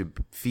up to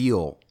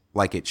feel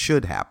like it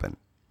should happen,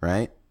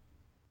 right?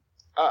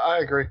 I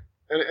agree.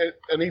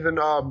 And even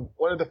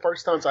one of the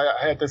first times I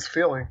had this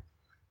feeling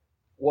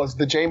was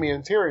the Jaime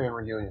and Tyrion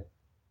reunion.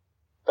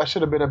 That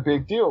should have been a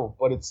big deal,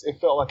 but it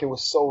felt like it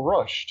was so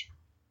rushed.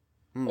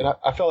 And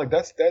I felt like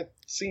that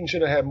scene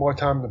should have had more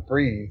time to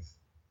breathe.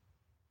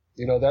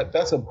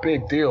 That's a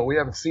big deal. We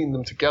haven't seen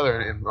them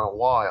together in a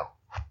while.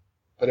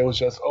 But it was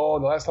just, the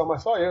last time I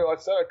saw you, I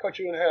said I cut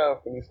you in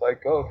half. And he's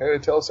like, okay,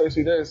 tell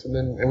Cersei this. And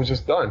then it was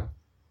just done.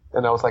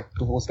 And I was like,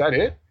 was that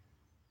it?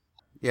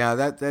 Yeah,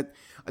 that.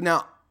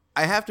 Now,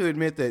 I have to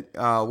admit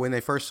that when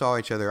they first saw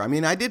each other, I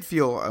mean, I did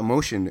feel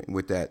emotion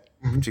with that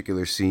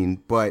particular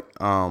scene, but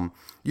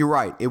you're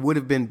right. It would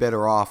have been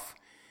better off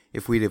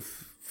if we'd have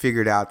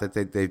figured out that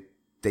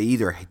they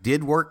either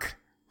did work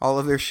all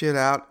of their shit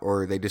out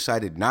or they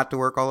decided not to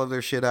work all of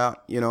their shit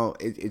out.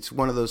 It's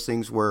one of those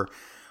things where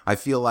I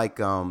feel like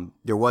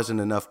there wasn't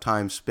enough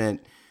time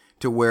spent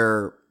to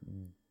where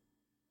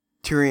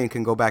Tyrion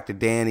can go back to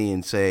Dany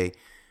and say,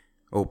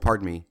 oh,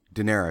 pardon me,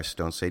 Daenerys,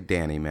 don't say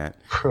Dany,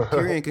 Matt.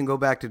 Tyrion can go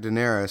back to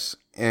Daenerys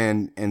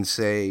and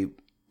say,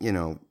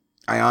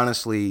 I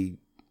honestly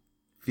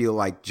feel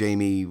like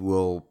Jaime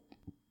will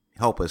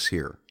help us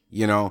here,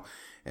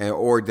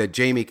 or that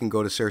Jaime can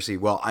go to Cersei.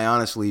 Well, I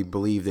honestly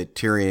believe that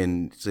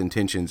Tyrion's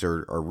intentions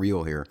are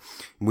real here.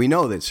 We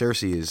know that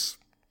Cersei is,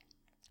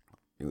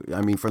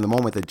 from the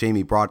moment that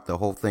Jaime brought the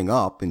whole thing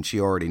up and she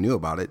already knew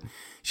about it,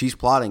 she's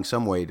plotting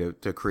some way to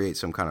create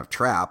some kind of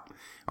trap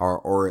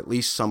or at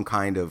least some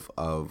kind of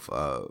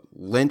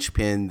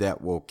linchpin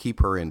that will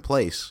keep her in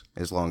place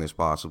as long as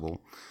possible.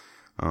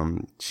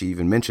 She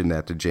even mentioned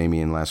that to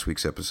Jaime in last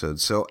week's episode.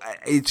 So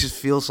it just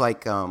feels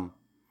like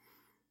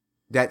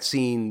that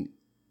scene,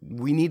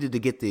 we needed to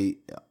get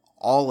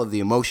all of the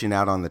emotion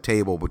out on the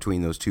table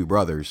between those two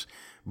brothers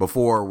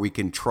before we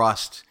can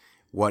trust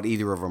what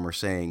either of them are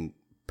saying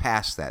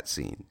past that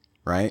scene,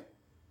 right?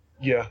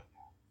 Yeah.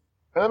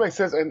 And that makes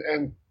sense.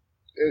 And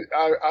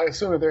I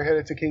assume that they're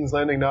headed to King's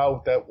Landing now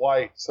with that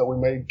White, so we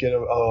may get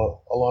a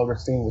longer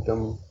scene with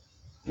them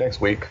next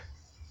week.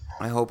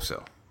 I hope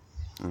so.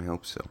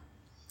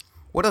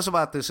 What else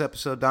about this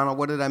episode, Donald?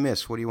 What did I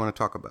miss? What do you want to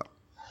talk about?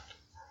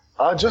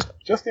 Just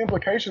the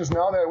implications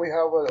now that we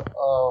have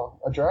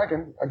a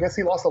dragon. I guess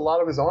he lost a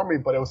lot of his army,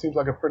 but it seems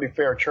like a pretty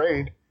fair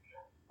trade.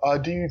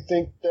 Do you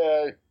think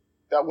that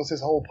was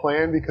his whole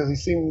plan? Because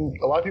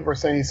a lot of people are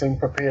saying he seemed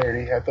prepared.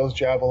 He had those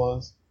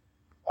javelins,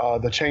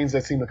 the chains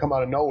that seem to come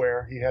out of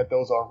nowhere. He had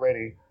those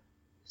already.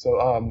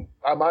 So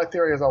my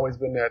theory has always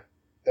been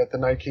that the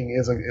Night King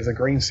is a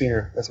green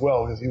seer as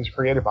well, because he was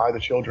created by the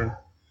children.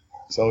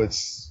 So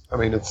it's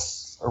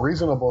a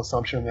reasonable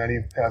assumption that he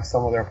has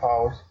some of their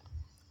powers.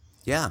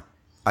 Yeah,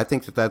 I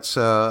think that's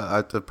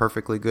a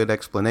perfectly good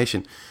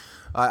explanation.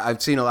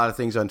 I've seen a lot of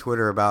things on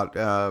Twitter about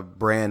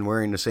Bran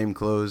wearing the same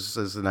clothes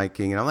as the Night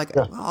King, and I'm like,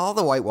 well, all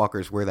the White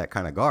Walkers wear that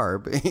kind of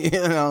garb,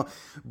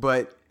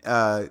 But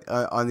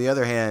on the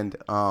other hand,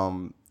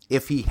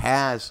 if he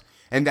has,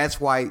 and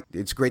that's why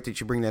it's great that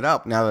you bring that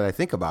up. Now that I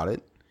think about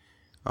it,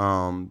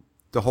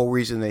 the whole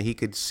reason that he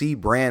could see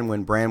Bran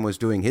when Bran was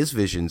doing his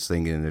visions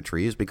thing in the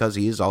tree is because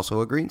he is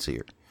also a green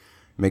seer.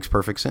 It makes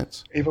perfect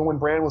sense. Even when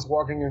Bran was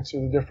walking into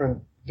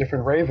the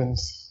different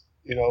ravens,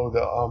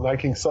 the Night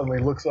King suddenly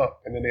looks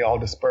up and then they all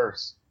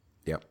disperse.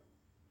 Yep.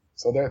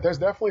 So there's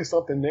definitely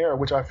something there,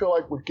 which I feel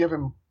like would give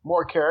him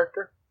more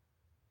character.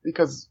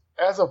 Because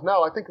as of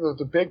now, I think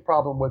the big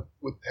problem with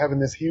having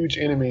this huge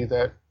enemy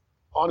that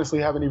honestly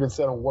haven't even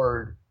said a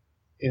word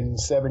in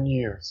 7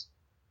 years.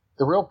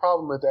 The real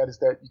problem with that is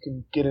that you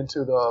can get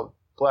into the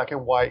black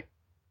and white,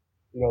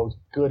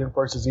 good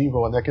versus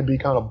evil, and that can be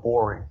kind of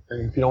boring.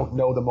 And if you don't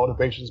know the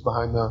motivations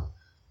behind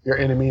your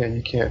enemy, and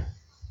you can't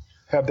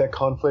have that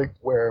conflict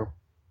where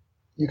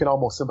you can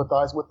almost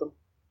sympathize with them,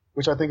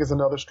 which I think is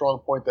another strong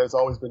point that has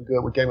always been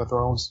good with Game of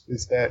Thrones,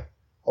 is that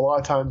a lot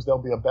of times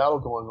there'll be a battle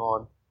going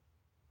on,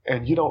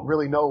 and you don't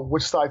really know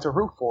which side to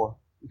root for,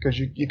 because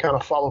you kind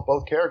of follow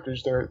both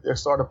characters. They're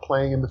sort of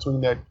playing in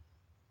between that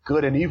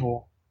good and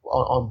evil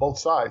on both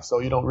sides, so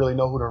you don't really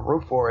know who to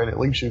root for, and it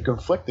leaves you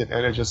conflicted,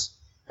 and it just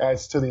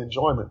adds to the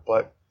enjoyment.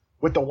 But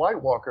with the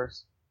White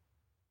Walkers,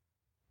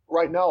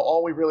 right now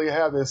all we really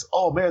have is,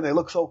 oh man, they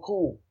look so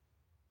cool.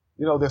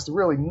 There's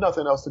really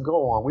nothing else to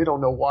go on. We don't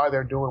know why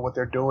they're doing what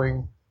they're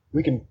doing.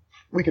 We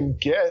can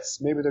guess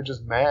maybe they're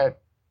just mad,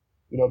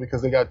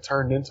 because they got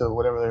turned into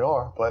whatever they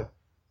are. But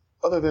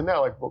other than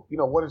that,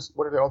 what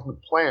are their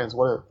ultimate plans?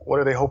 What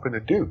are they hoping to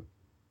do?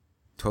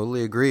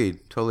 Totally agreed.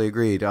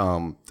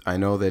 I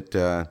know that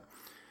a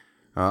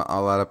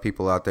lot of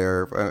people out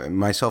there,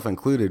 myself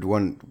included,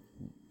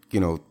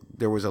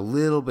 there was a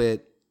little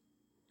bit,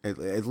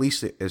 at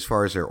least as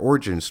far as their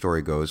origin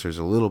story goes, there's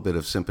a little bit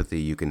of sympathy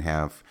you can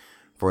have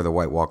for the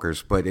White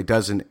Walkers, but it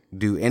doesn't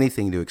do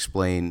anything to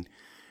explain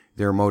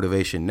their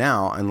motivation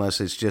now, unless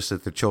it's just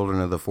that the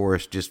Children of the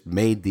Forest just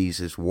made these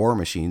as war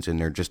machines and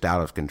they're just out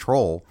of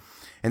control,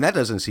 and that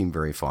doesn't seem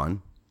very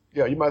fun.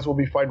 Yeah, you might as well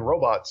be fighting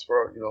robots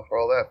for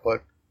all that.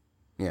 But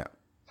yeah,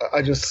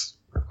 I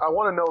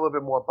want to know a little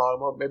bit more about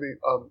him. Maybe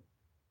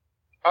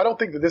I don't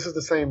think that this is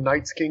the same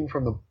Night King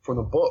from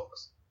the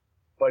books,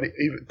 but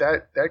even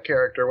that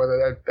character,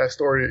 whether that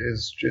story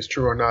is just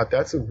true or not,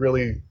 that's a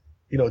really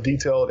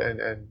detailed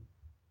and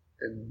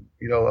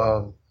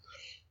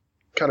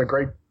kind of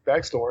great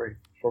backstory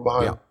for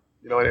behind.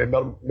 Yeah. And it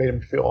made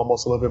him feel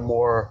almost a little bit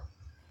more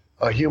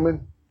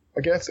human,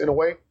 I guess, in a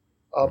way.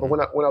 But when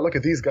I look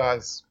at these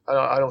guys,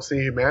 I don't see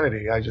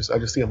humanity. I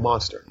just see a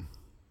monster.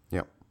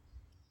 Yep.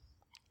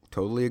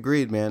 Totally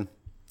agreed, man.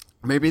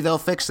 Maybe they'll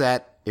fix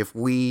that if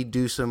we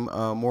do some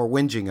more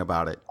whinging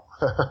about it.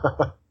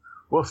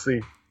 We'll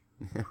see.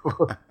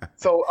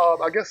 So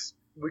I guess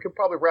we could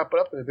probably wrap it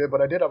up in a bit,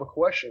 but I did have a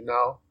question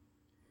now.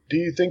 Do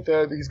you think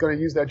that he's going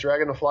to use that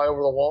dragon to fly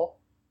over the wall?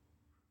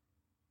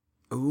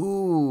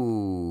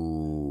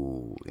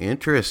 Ooh,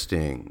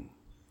 interesting.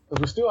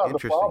 Because we still have the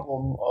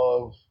problem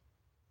of,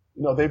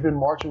 they've been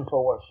marching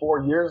for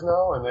 4 years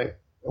now, and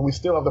we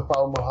still have the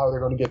problem of how they're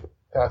going to get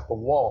past the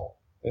wall,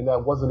 and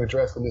that wasn't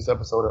addressed in this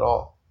episode at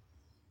all.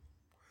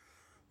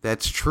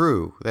 That's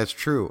true.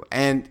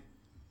 And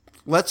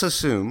let's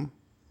assume,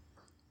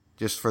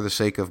 just for the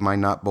sake of my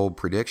not bold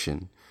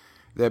prediction,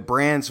 that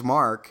Bran's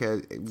mark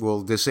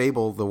will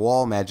disable the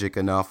wall magic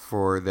enough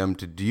for them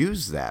to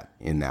use that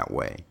in that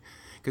way.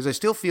 Because I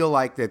still feel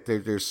like that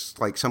there's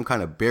like some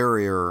kind of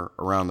barrier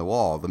around the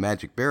wall, the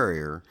magic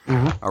barrier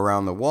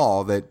around the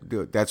wall.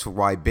 That's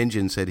why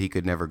Benjen said he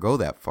could never go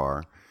that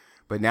far.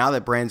 But now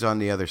that Bran's on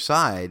the other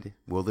side,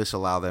 will this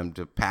allow them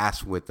to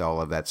pass with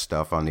all of that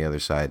stuff on the other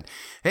side?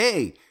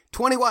 Hey,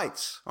 20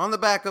 whites on the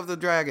back of the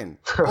dragon,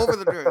 over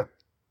the dragon.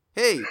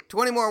 Hey,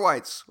 20 more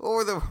whites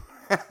over the...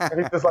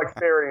 And he's just like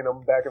ferrying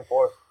them back and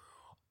forth.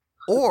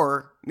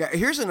 Or, now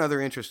here's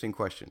another interesting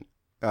question.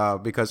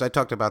 Because I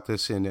talked about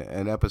this in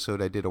an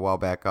episode I did a while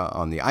back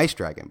on the Ice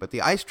Dragon. But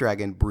the Ice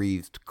Dragon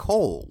breathed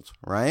cold,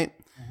 right?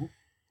 Mm-hmm.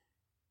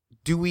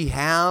 Do we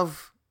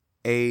have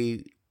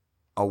a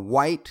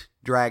white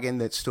dragon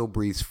that still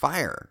breathes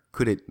fire?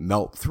 Could it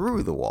melt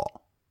through the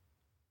wall?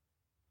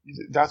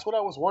 That's what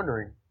I was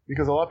wondering.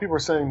 Because a lot of people are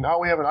saying, now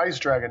we have an Ice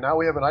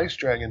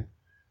Dragon.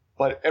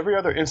 But every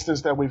other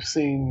instance that we've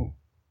seen,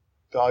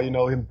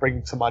 him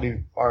bring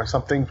somebody or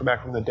something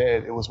back from the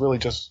dead, it was really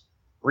just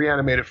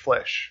reanimated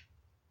flesh.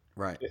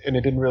 Right. And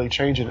it didn't really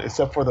change it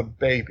except for the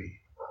baby,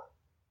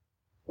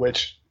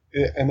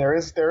 and there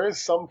is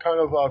some kind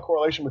of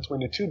correlation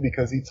between the two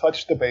because he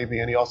touched the baby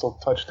and he also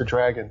touched the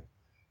dragon.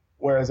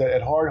 Whereas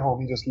at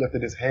Hardhome, he just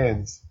lifted his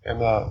hands and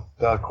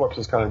the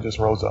corpses kind of just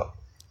rose up.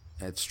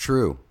 That's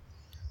true.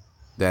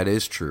 That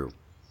is true.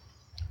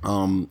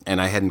 And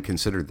I hadn't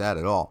considered that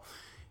at all.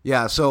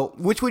 Yeah, so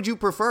which would you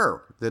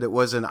prefer? That it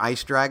was an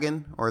ice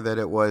dragon or that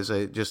it was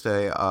just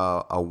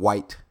a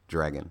white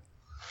dragon?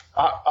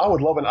 I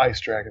would love an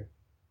ice dragon.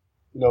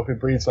 If it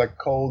breathes like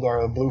cold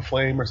or a blue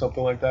flame or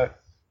something like that.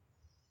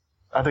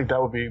 I think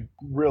that would be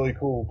really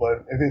cool.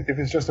 But if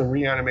it's just a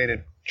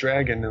reanimated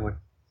dragon, then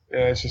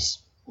it's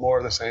just more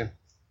of the same.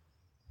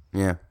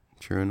 Yeah,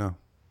 true enough.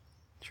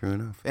 True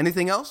enough.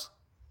 Anything else?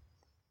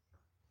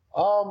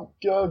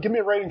 Give me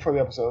a rating for the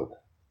episode.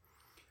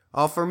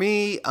 For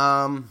me,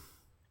 I'm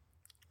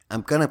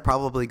going to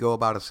probably go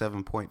about a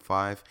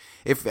 7.5.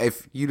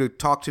 If you'd have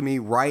talked to me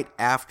right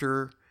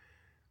after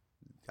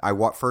I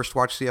first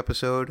watched the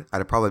episode, I'd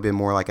have probably been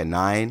more like a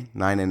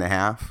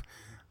 9.5.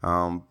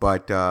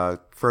 But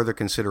further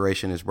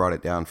consideration has brought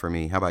it down for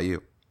me. How about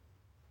you?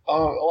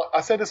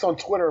 I said this on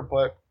Twitter,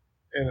 but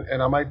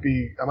and I might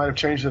have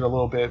changed it a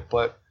little bit,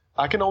 but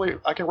I can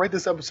rate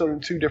this episode in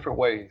two different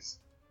ways.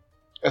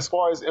 As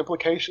far as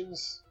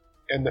implications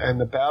and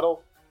the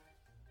battle,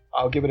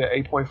 I'll give it an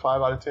 8.5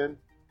 out of 10.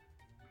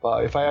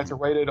 But if I had to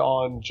rate it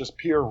on just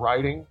pure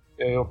writing,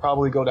 it'll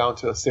probably go down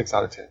to a 6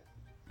 out of 10.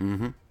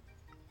 Mm-hmm.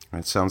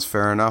 That sounds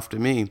fair enough to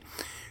me.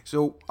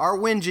 So our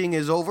whinging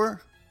is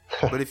over.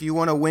 But if you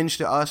want to whinge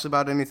to us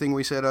about anything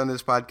we said on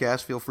this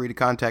podcast, feel free to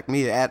contact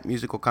me at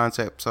Musical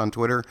Concepts on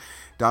Twitter.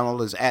 Donald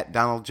is at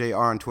DonaldJR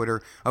on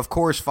Twitter. Of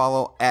course,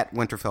 follow at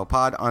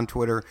WinterfellPod on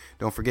Twitter.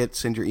 Don't forget,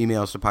 send your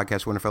emails to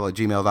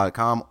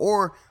podcastwinterfell@gmail.com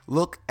or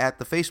look at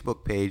the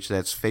Facebook page.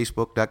 That's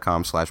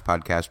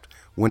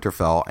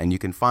facebook.com/podcastwinterfell. And you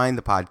can find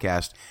the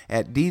podcast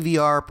at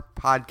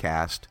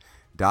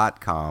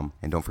dvrpodcast.com.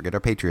 And don't forget our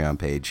Patreon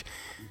page.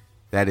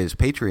 That is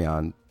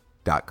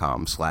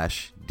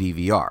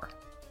patreon.com/DVR.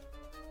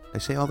 Did I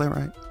say all that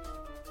right?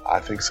 I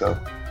think so.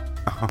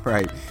 All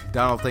right.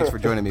 Donald, thanks for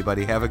joining me,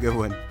 buddy. Have a good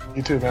one.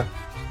 You too, man.